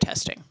COVID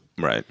testing.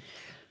 Right.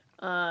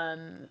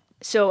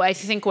 So I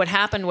think what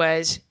happened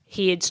was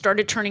he had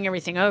started turning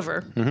everything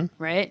over,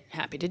 right?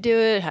 Happy to do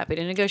it, happy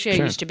to negotiate.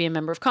 Sure. Used to be a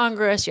member of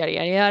Congress, yada,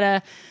 yada,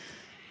 yada.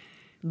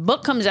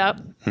 Book comes out.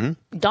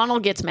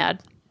 Donald gets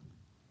mad.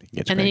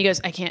 And then he goes,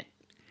 I can't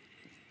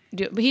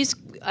do it. But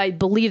I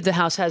believe the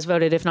House has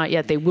voted. If not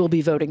yet, they will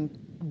be voting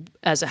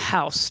as a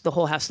House, the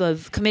whole House.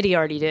 The committee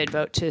already did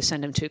vote to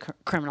send him to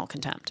criminal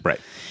contempt. Right.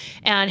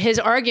 And his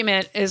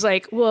argument is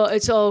like, well,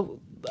 it's all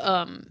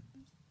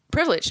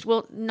privileged.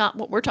 Well, not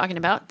what we're talking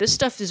about. This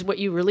stuff is what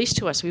you released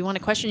to us. We want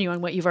to question you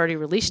on what you've already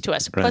released to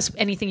us, plus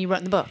anything you wrote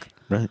in the book.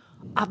 Right.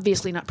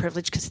 Obviously not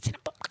privileged because it's in a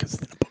book.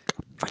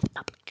 For the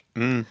public.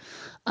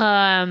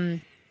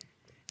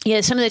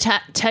 Yeah, some of the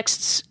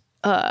texts...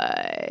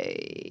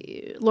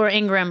 Laura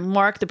Ingraham,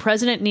 Mark, the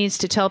president needs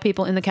to tell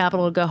people in the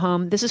Capitol to go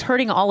home. This is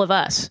hurting all of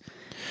us.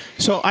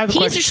 So I have a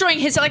He's question. destroying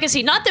his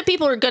legacy. Not that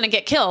people are going to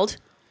get killed.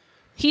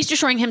 He's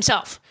destroying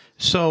himself.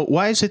 So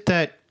why is it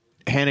that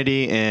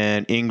Hannity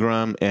and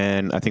Ingram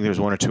and I think there's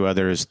one or two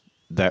others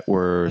that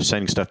were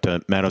sending stuff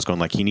to Meadows going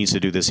like, he needs to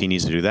do this, he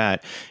needs to do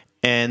that.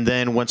 And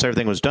then once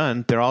everything was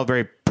done, they're all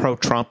very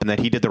pro-Trump and that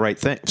he did the right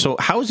thing. So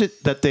how is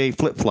it that they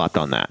flip-flopped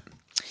on that?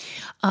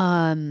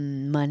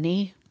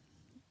 Money.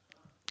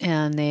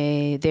 And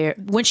they're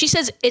when she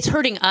says it's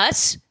hurting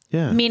us,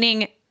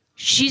 meaning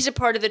she's a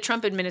part of the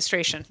Trump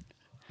administration.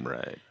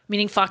 Right.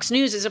 Meaning Fox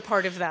News is a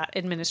part of that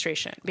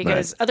administration.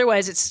 Because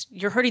otherwise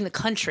you're hurting the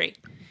country.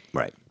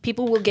 Right.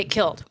 People will get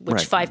killed,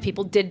 which 5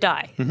 people did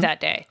die that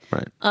day.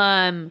 Right.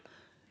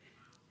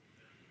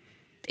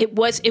 It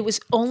was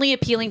only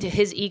appealing to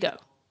his ego.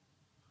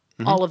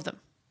 All of them.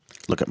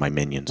 Look at my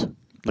minions.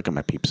 Look at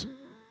my peeps.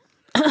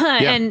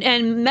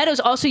 And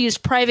Meadows also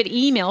used private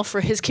email for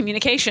his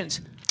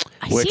communications.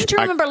 I seem to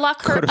remember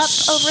lock her up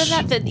over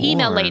that. The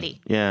email lady.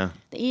 Yeah.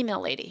 The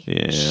email lady.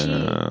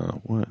 Yeah.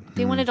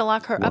 They wanted to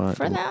lock her up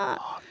for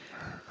that.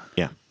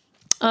 Yeah.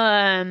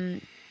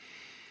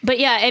 But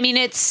yeah, I mean,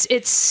 it's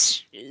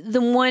the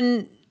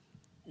one.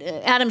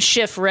 Adam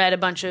Schiff read a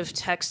bunch of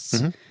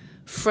texts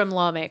from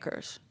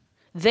lawmakers.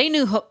 They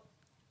knew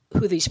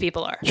who these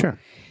people are. Sure.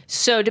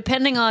 So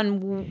depending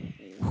on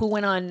who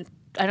went on,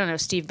 I don't know,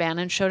 Steve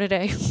Bannon's show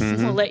today,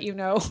 we'll let you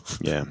know.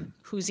 Yeah.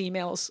 Whose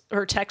emails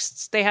or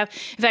texts they have.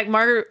 In fact,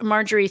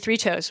 Marjorie Three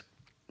Toes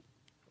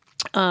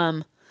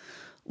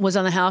was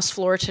on the House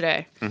floor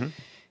today.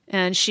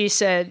 And she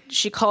said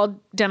she called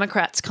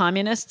Democrats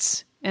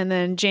communists. And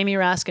then Jamie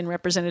Raskin,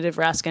 Representative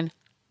Raskin,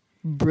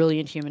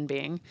 brilliant human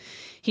being.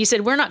 He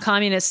said, we're not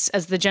communists,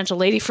 as the gentle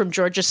lady from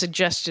Georgia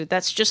suggested.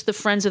 That's just the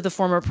friends of the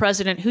former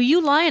president who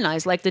you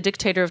lionize, like the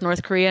dictator of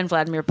North Korea and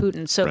Vladimir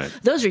Putin. So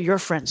those are your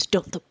friends.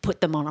 Don't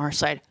put them on our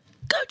side.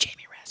 Go,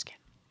 Jamie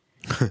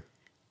Raskin.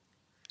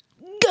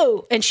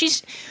 Go. And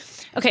she's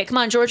okay. Come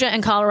on, Georgia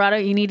and Colorado.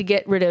 You need to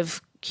get rid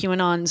of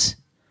QAnon's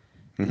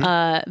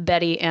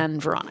Betty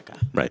and Veronica,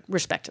 right?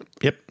 Respectively.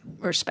 Yep.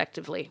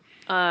 Respectively.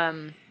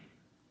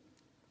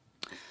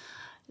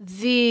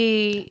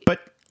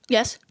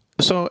 Yes.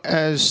 So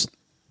as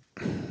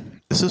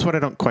this is what I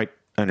don't quite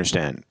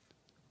understand,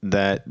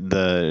 that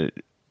the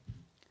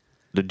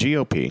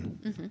GOP,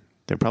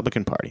 the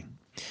Republican Party,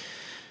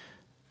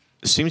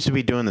 seems to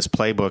be doing this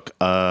playbook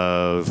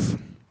of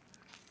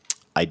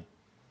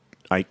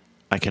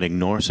I can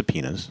ignore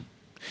subpoenas.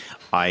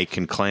 I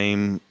can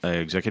claim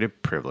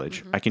executive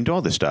privilege. I can do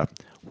all this stuff.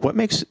 What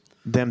makes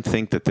them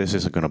think that this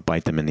isn't going to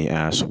bite them in the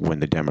ass when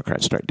the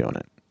Democrats start doing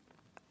it?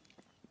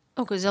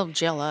 Oh, because they'll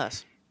jail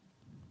us.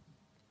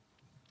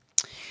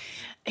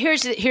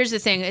 Here's the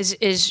thing: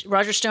 is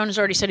Roger Stone has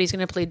already said he's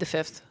going to plead the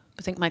Fifth.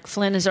 I think Mike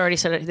Flynn has already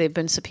said they've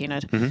been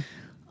subpoenaed.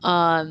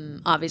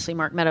 Obviously,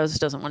 Mark Meadows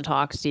doesn't want to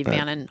talk. Steve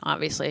Bannon,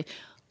 obviously.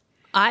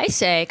 I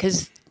say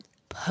because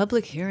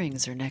public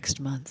hearings are next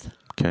month.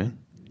 Okay.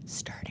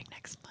 Starting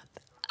next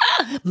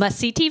month.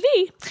 Must-see TV.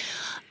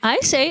 I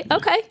say,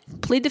 okay,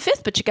 plead the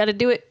Fifth, but you got to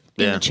do it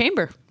in the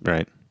chamber.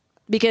 Right.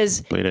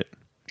 Because plead it.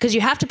 Because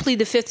you have to plead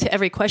the Fifth to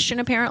every question,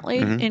 apparently,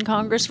 in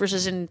Congress,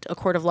 versus in a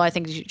court of law. I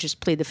think you just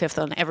plead the Fifth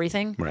on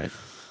everything. Right.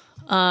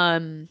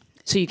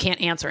 So you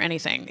can't answer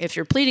anything. If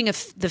you're pleading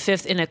the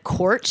Fifth in a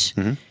court,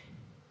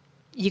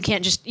 you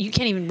can't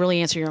even really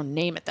answer your own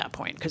name at that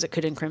point because it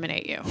could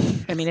incriminate you.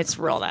 I mean, it's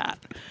real that.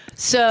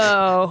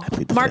 So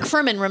Mark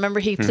Furman, remember,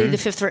 he pleaded the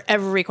Fifth for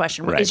every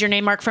question. Right. Is your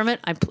name Mark Furman?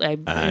 I'm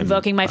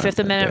invoking my Fifth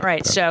Amendment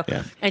right. So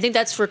I think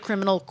that's for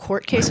criminal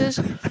court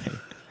cases.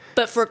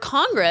 But for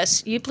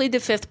Congress, you plead the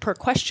Fifth per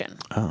question.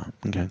 Oh,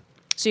 okay.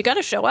 So you got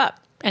to show up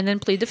and then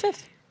plead the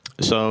Fifth.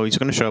 So he's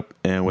going to show up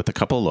with a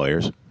couple of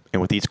lawyers,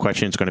 and with each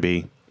question, it's going to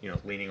be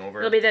leaning over.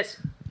 It'll be this.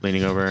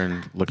 Leaning over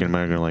and looking at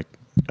my going like,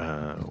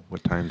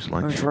 what time's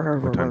lunch?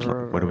 What time's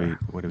lunch? What do we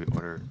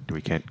order? Do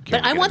we can't?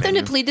 But I want them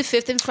to plead the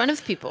Fifth in front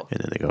of people. And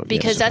then they go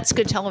because that's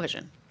good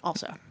television,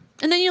 also.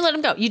 And then you let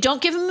them go. You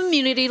don't give them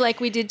immunity like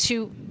we did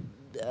to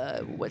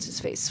what's his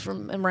face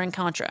from Iran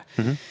Contra.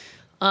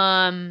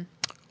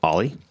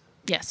 Ollie.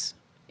 Yes,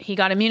 he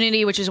got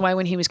immunity, which is why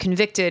when he was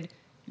convicted,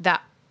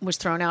 that was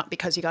thrown out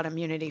because he got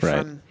immunity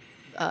from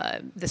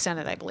the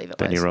Senate, I believe it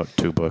Then was. he wrote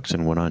 2 books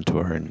and went on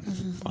tour and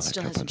all that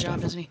Still kind has a of job,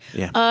 stuff. doesn't he?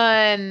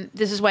 Yeah.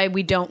 This is why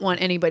we don't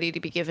want anybody to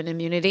be given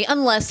immunity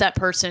unless that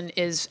person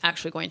is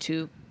actually going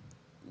to,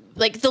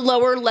 like the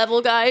lower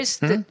level guys.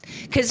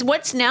 Because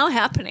what's now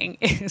happening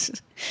is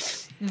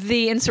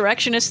the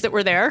insurrectionists that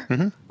were there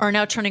are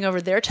now turning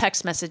over their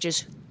text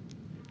messages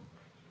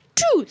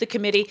to the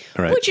committee,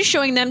 Right. which is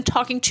showing them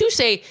talking to,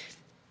 say,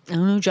 I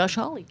don't know, Josh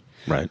Hawley,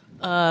 Right.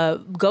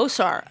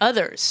 Gosar,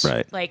 others.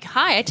 Right. Like,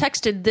 hi, I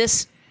texted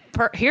this.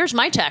 Here's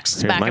my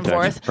texts Here's back my and text.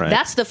 forth. Right.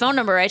 That's the phone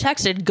number I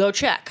texted. Go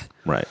check.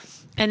 Right.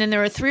 And then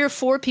there are 3 or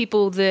 4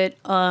 people that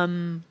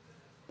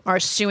are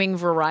suing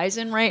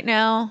Verizon right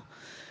now,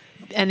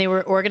 and they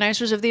were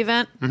organizers of the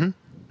event.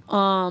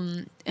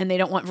 And they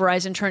don't want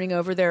Verizon turning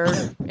over their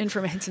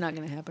information. It's not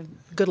going to happen.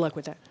 Good luck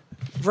with that.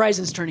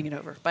 Verizon's turning it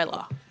over by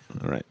law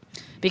All right.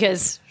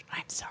 because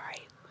I'm sorry,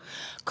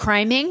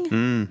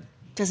 criming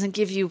doesn't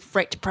give you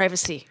right to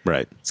privacy.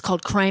 Right. It's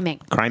called criming.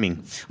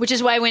 Criming. Which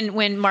is why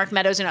when Mark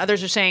Meadows and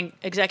others are saying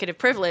executive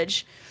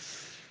privilege,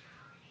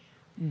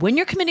 when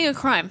you're committing a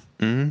crime,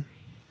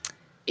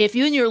 if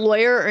you and your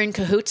lawyer are in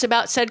cahoots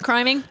about said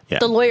criming, Yeah.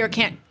 the lawyer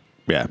can't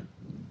Yeah.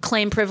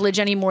 claim privilege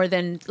any more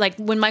than, like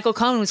when Michael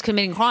Cohen was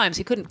committing crimes,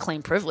 he couldn't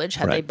claim privilege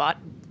had they Right.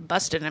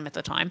 busted him at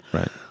the time.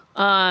 Right.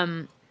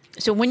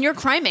 So when you're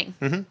criming,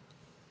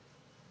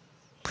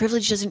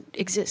 privilege doesn't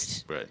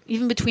exist. Right.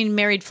 Even between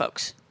married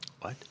folks.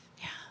 What?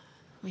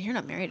 Well, you're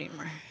not married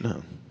anymore.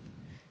 No.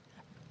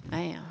 I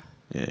am.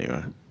 Yeah, you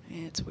are.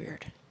 Yeah, it's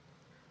weird.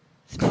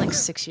 It's been like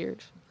 6 years.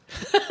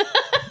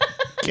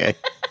 Okay.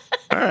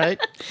 All right.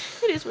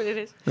 It is what it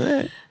is. All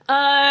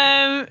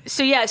right.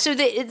 So yeah. So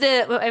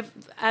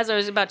as I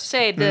was about to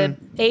say, the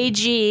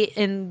AG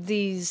in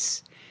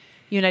these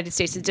United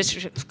States, the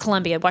District of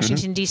Columbia,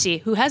 Washington D.C.,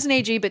 who has an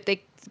AG, but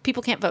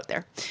people can't vote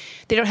there.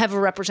 They don't have a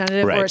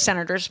representative or Right.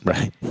 senators,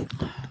 Right.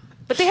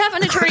 but they have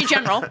an attorney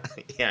general.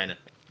 Yeah, I know.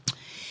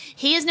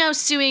 He is now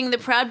suing the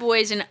Proud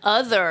Boys and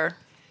other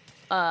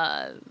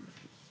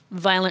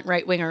violent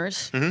right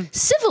wingers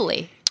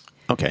civilly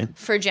Okay.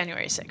 for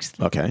January 6th.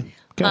 Okay.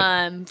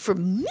 Good. For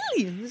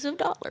millions of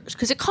dollars,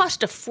 because it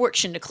cost a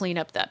fortune to clean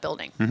up that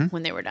building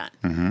when they were done.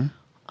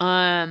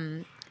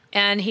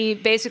 And he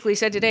basically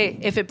said today,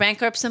 if it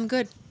bankrupts them,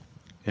 good,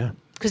 Yeah.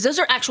 because those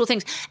are actual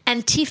things.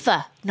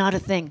 Antifa, not a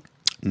thing,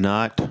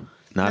 Not a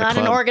not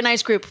an club.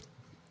 organized group.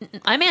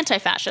 I'm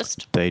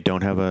anti-fascist. They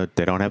don't have a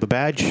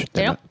badge.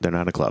 They don't? They're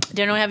not a club.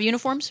 They don't have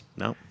uniforms.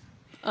 No.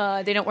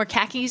 They don't wear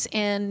khakis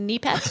and knee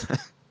pads.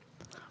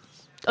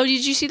 Oh,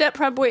 did you see that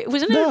Proud Boy?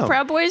 Wasn't No. it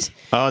Proud Boys?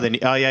 Oh,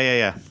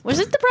 yeah. Was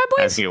it the Proud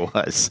I Boys? think it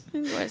was. It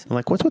was. I'm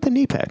like, what's with the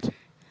knee pads?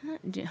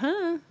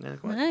 Huh?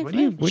 What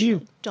do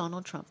you?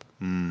 Donald Trump.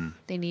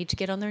 They need to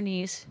get on their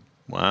knees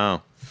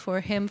Wow.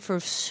 for him for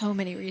so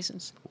many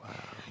reasons. Wow.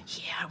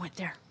 Yeah, I went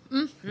there.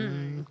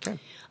 Okay.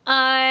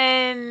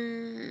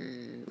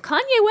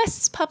 Kanye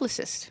West's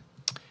publicist.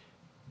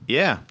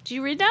 Yeah. Did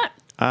you read that?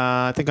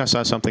 I think I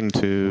saw something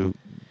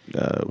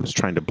was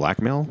trying to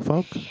blackmail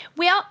folk.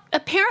 Well,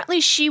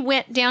 apparently she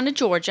went down to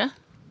Georgia.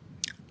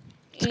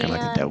 It's kind of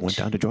like the devil went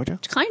down to Georgia.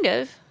 Kind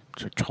of.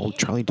 It's a whole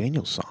Charlie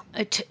Daniels song.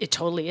 It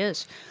totally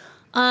is.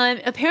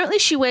 Apparently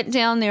she went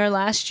down there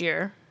last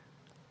year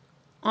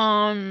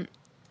and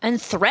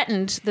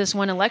threatened this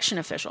one election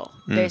official,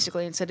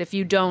 basically, and said, if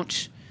you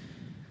don't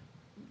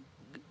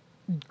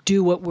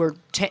do what we're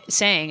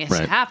saying has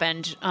Right.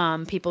 happened,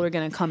 people are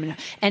going to come.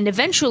 And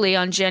eventually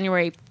on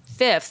January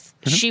 5th,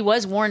 she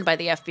was warned by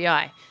the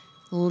FBI,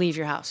 leave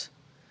your house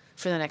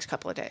for the next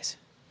couple of days.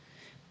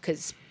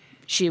 Because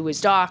she was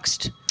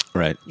doxxed.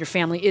 Right. Your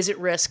family is at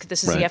risk.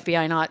 This is Right. the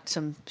FBI, not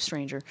some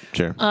stranger.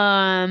 Sure.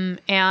 The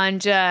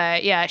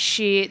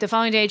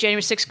following day,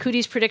 January 6th,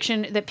 Cootie's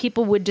prediction that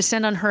people would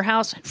descend on her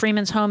house,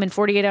 Freeman's home, in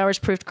 48 hours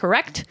proved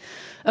correct.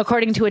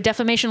 According to a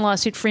defamation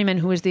lawsuit, Freeman,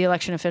 who was the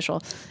election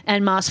official,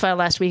 and Moss filed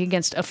last week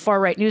against a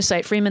far-right news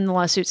site, Freeman, the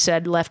lawsuit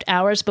said, left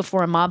hours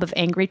before a mob of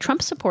angry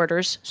Trump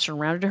supporters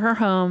surrounded her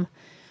home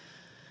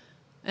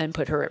and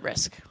put her at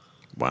risk.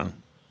 Wow.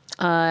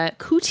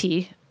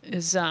 Cootie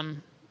is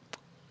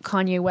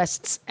Kanye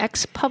West's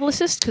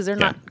ex-publicist, because they're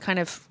not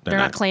they're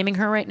not claiming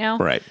her right now.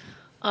 Right.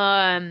 But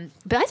I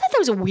thought that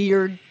was a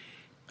weird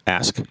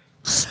Ask.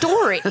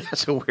 story.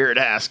 That's a weird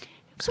ask.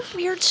 It's a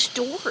weird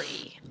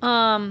story.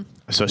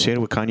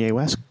 Associated with Kanye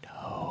West?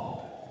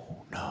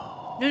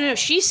 No.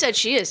 She said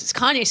she is. It's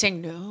Kanye saying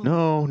no.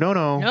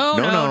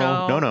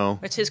 No.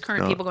 It's his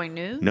current No. people going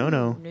no.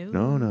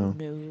 No.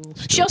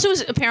 She also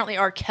was apparently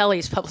R.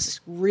 Kelly's publicist.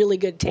 Really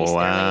good taste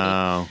there, lady.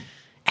 Wow.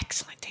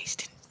 Excellent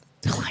taste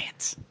in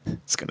clients. I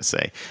was going to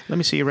say, let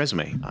me see your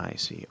resume. I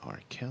see R.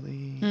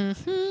 Kelly.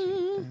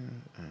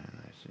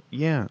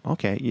 Yeah.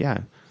 Okay. Yeah.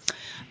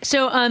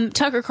 So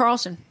Tucker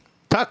Carlson,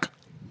 Tuck.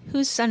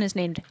 whose son is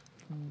named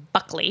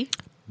Buckley,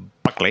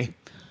 Buckley.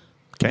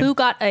 Okay. who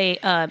got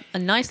a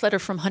nice letter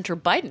from Hunter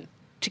Biden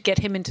to get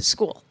him into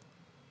school.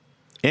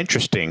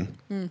 Interesting.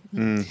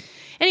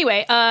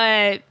 Anyway,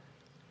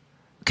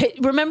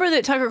 remember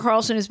that Tucker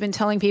Carlson has been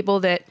telling people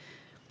that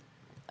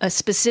a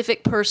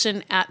specific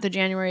person at the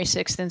January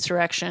 6th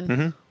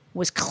insurrection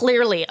was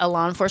clearly a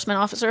law enforcement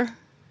officer.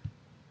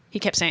 He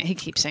keeps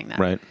saying that.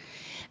 Right.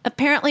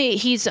 Apparently,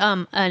 he's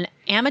an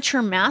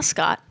amateur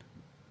mascot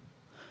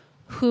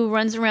who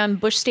runs around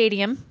Busch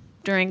Stadium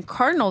during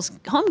Cardinals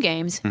home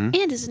games and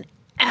is an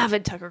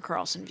avid Tucker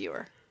Carlson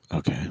viewer,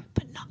 Okay.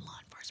 but not law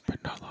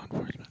enforcement. But not law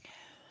enforcement.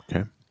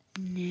 Okay.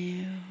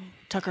 No.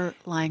 Tucker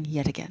lying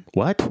yet again.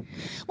 What?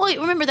 Well,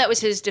 remember that was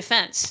his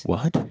defense.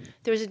 What?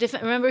 There was a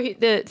defense. Remember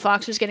the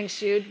Fox was getting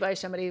sued by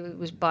somebody who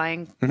was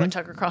buying what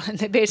Tucker Carlson.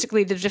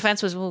 Basically, the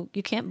defense was, well,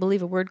 you can't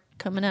believe a word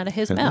coming out of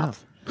his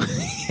mouth.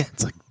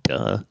 It's like,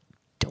 duh.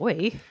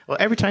 Doy. Well,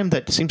 every time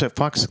that it seems like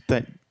Fox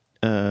that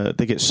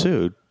they get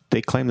sued,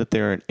 they claim that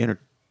they're an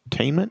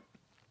entertainment.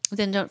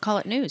 Then don't call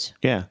it news.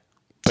 Yeah.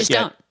 But Just yet,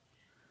 don't.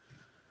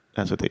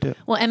 That's what they do.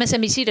 Well,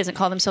 MSNBC doesn't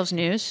call themselves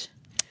news.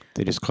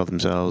 They just call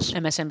themselves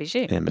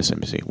MSNBC.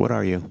 MSNBC. What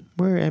are you?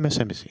 We're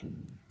MSNBC.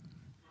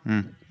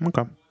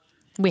 Okay.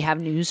 We have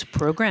news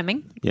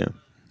programming, Yeah.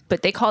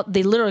 but they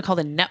literally call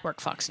the network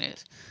Fox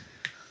News.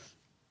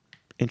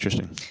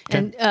 Interesting.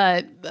 Okay.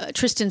 And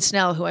Tristan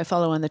Snell, who I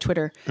follow on the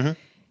Twitter,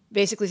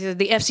 basically said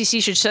the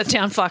FCC should shut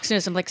down Fox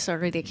News. I'm like,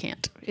 sorry, they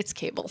can't. It's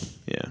cable.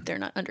 Yeah. They're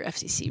not under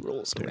FCC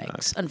rules or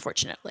regs,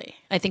 unfortunately.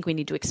 I think we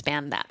need to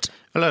expand that.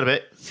 A little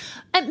bit.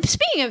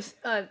 Speaking of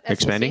FCC,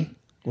 Expanding?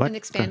 What? And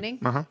expanding.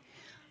 Uh-huh.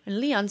 And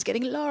Leon's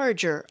getting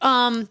larger.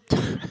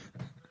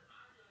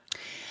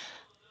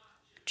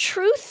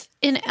 Truth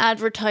in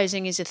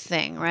advertising is a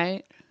thing,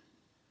 right?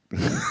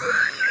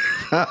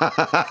 Well,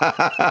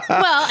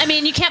 I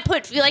mean, you can't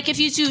put, like, if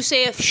you do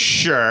say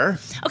Sure.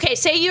 okay,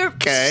 say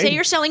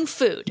you're selling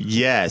food.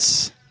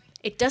 Yes.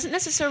 It doesn't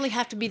necessarily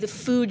have to be the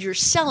food you're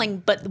selling,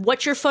 but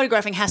what you're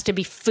photographing has to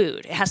be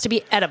food. It has to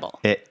be edible.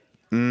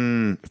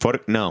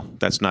 No,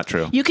 that's not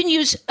true. You can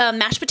use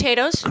mashed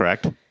potatoes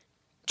Correct.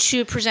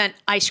 to present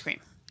ice cream,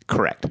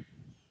 Correct.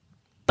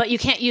 but you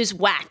can't use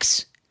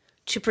wax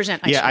to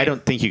present ice cream. Yeah, I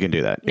don't think you can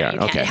do that. No, Yeah, you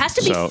can't. okay. It has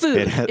to be So food.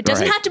 It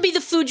doesn't right. have to be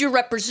the food you're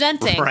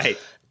representing. Right.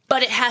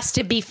 But it has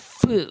to be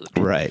food.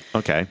 Right.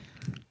 Okay.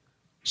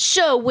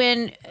 So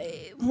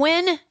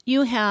when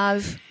you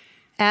have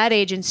ad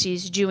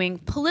agencies doing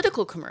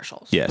political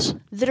commercials Yes.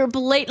 that are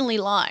blatantly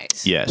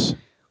lies, Yes.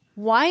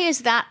 why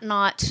is that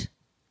not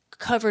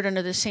covered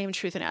under the same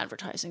truth in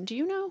advertising? Do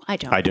you know? I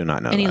don't. I do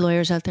not know. Any that.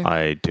 lawyers out there?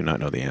 I do not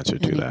know the answer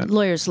to that.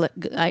 Lawyers,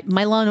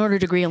 my law and order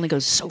degree only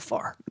goes so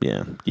far.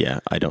 Yeah. Yeah.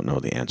 I don't know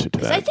the answer to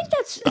that. I think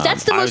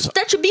that's the most.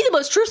 That should be the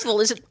most truthful.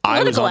 Is it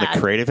I was political on ad?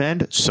 the creative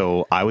end,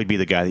 so I would be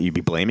the guy that you'd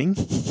be blaming.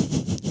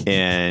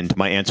 And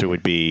my answer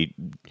would be,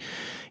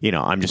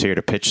 I'm just here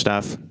to pitch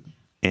stuff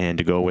and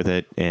to go with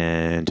it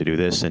and to do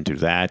this and do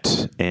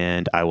that.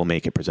 And I will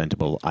make it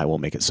presentable. I will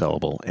make it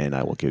sellable. And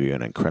I will give you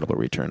an incredible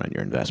return on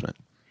your investment.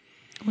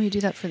 Will you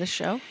do that for the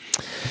show?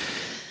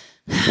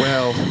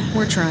 Well,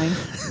 We're trying.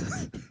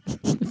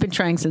 We've been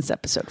trying since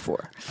episode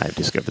 4. I've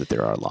discovered that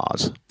there are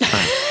laws.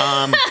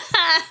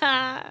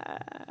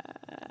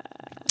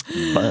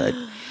 But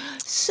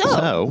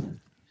So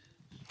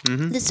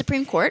Mm-hmm. the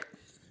Supreme Court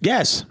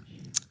yes.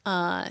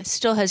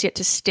 still has yet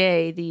to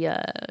stay the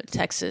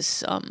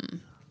Texas I don't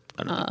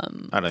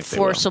think they will.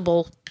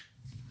 forcible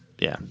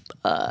Yeah.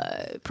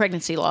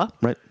 pregnancy law.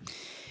 Right.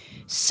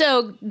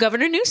 So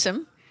Governor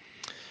Newsom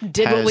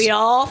did what Has- we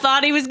all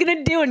thought he was going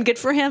to do, and good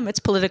for him. It's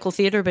political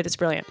theater, but it's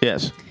brilliant.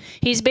 Yes.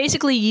 He's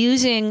basically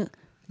using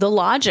the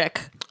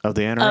logic Of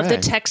the NRA.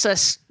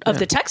 of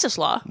the Texas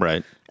law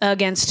Right.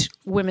 against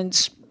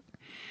women's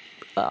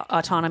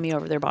autonomy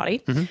over their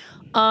body, Mm-hmm.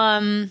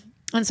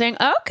 and saying,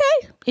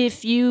 okay,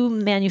 if you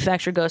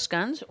manufacture ghost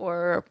guns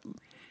or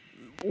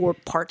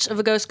parts of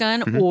a ghost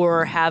gun Mm-hmm.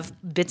 or have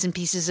bits and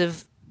pieces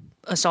of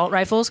assault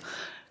rifles,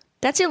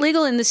 that's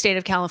illegal in the state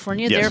of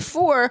California. Yes.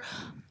 Therefore,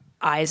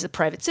 I, as a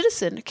private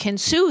citizen, can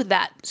sue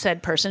that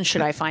said person,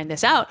 should I find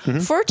this out, Mm-hmm.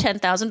 for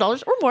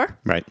 $10,000 or more.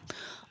 Right.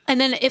 And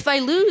then if I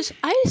lose,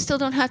 I still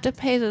don't have to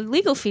pay the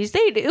legal fees.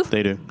 They do.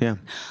 They do. Yeah.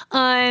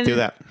 Do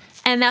that.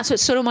 And that's what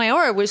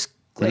Sotomayor was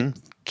like, Mm-hmm.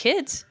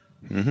 kids.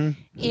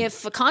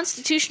 If a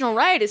constitutional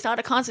right is not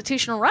a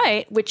constitutional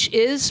right, which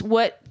is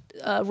what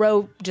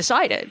Roe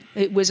decided,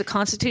 it was a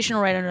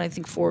constitutional right under, I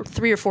think,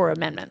 3 or 4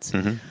 amendments,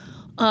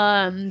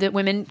 that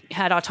women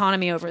had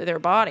autonomy over their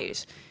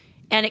bodies.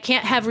 And it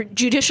can't have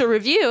judicial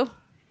review.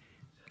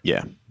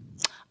 Yeah.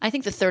 I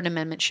think the Third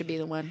Amendment should be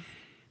the one.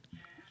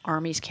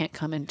 Armies can't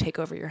come and take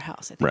over your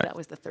house. I think Right. that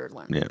was the third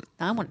one. Yeah.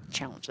 I want to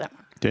challenge that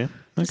one. Do you?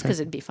 Just Okay. because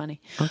it'd be funny.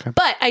 Okay.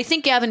 But I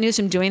think Gavin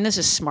Newsom doing this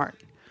is smart.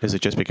 Is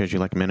it just because you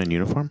like men in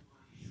uniform?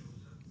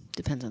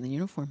 Depends on the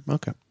uniform.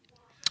 Okay.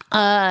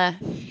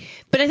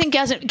 But I think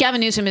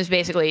Gavin Newsom is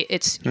basically,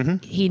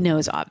 he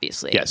knows,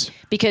 obviously. Yes.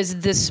 Because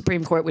the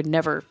Supreme Court would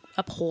never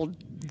uphold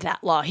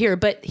that law here,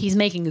 but he's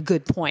making a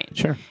good point.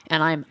 Sure.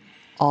 And I'm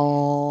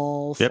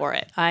all Yep. for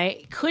it.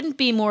 I couldn't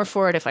be more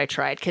for it if I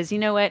tried, because you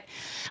know what?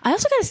 I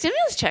also got a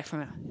stimulus check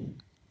from him.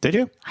 Did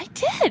you? I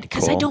did,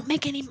 because I Cool. don't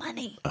make any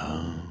money.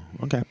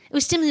 Okay. It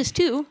was stimulus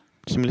 2.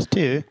 Stimulus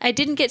 2. I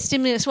didn't get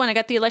stimulus 1. I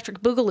got the electric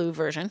boogaloo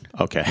version.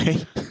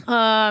 Okay.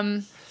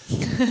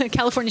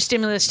 California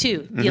Stimulus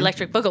 2, the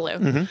Electric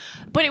Boogaloo.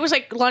 But it was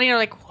like, Lonnie and I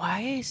were like, why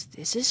is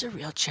this a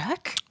real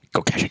check?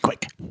 Go cash it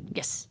quick.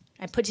 Yes.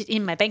 I put it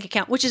in my bank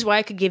account, which is why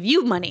I could give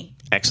you money.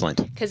 Excellent.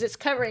 Because it's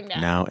covering that.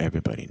 Now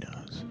everybody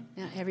knows.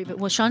 Not everybody.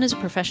 Well, Sean is a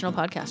professional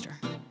podcaster.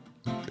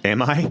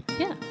 Am I?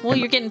 Yeah. Well,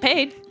 you're getting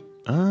paid.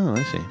 Oh,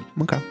 I see.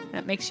 Okay.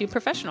 That makes you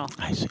professional.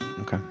 I see.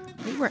 Okay.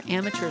 We were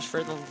amateurs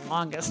for the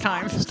longest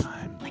time. This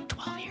time. Like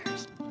 12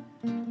 years.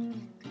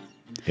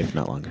 If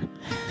not longer.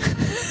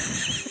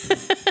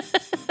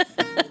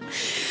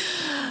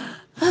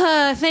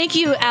 Thank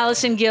you,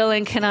 Allison Gill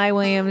and Kenai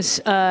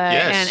Williams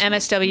Yes. and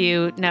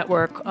MSW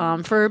Network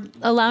for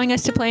allowing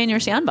us to play in your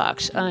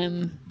sandbox.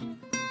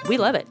 We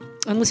love it.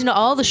 And listen to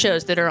all the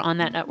shows that are on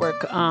that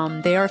network.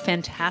 They are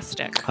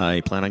fantastic.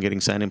 I plan on getting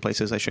signed in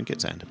places I shouldn't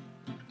get signed.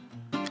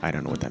 I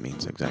don't know what that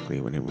means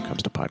exactly when it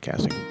comes to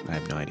podcasting. I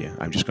have no idea.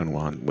 I'm just going to go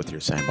on with your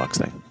sandbox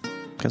thing.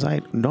 Because I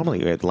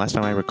normally, the last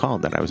time I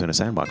recalled that I was in a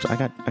sandbox, I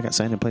got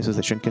signed in places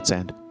that shouldn't get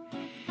signed.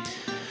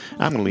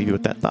 I'm going to leave you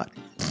with that thought.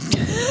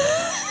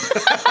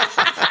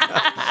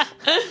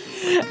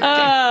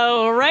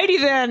 Alrighty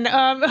then.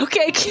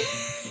 Okay,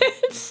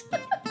 kids.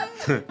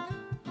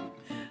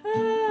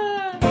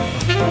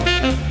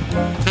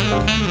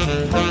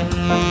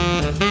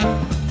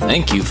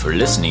 Thank you for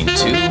listening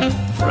to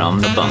From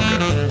the Bunker.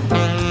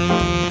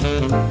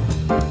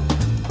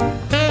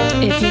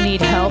 If you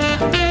need help,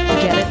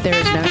 get it. There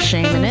is no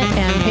shame in it.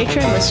 And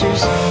Patreon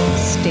listeners,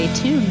 stay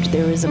tuned.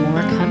 There is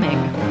more coming.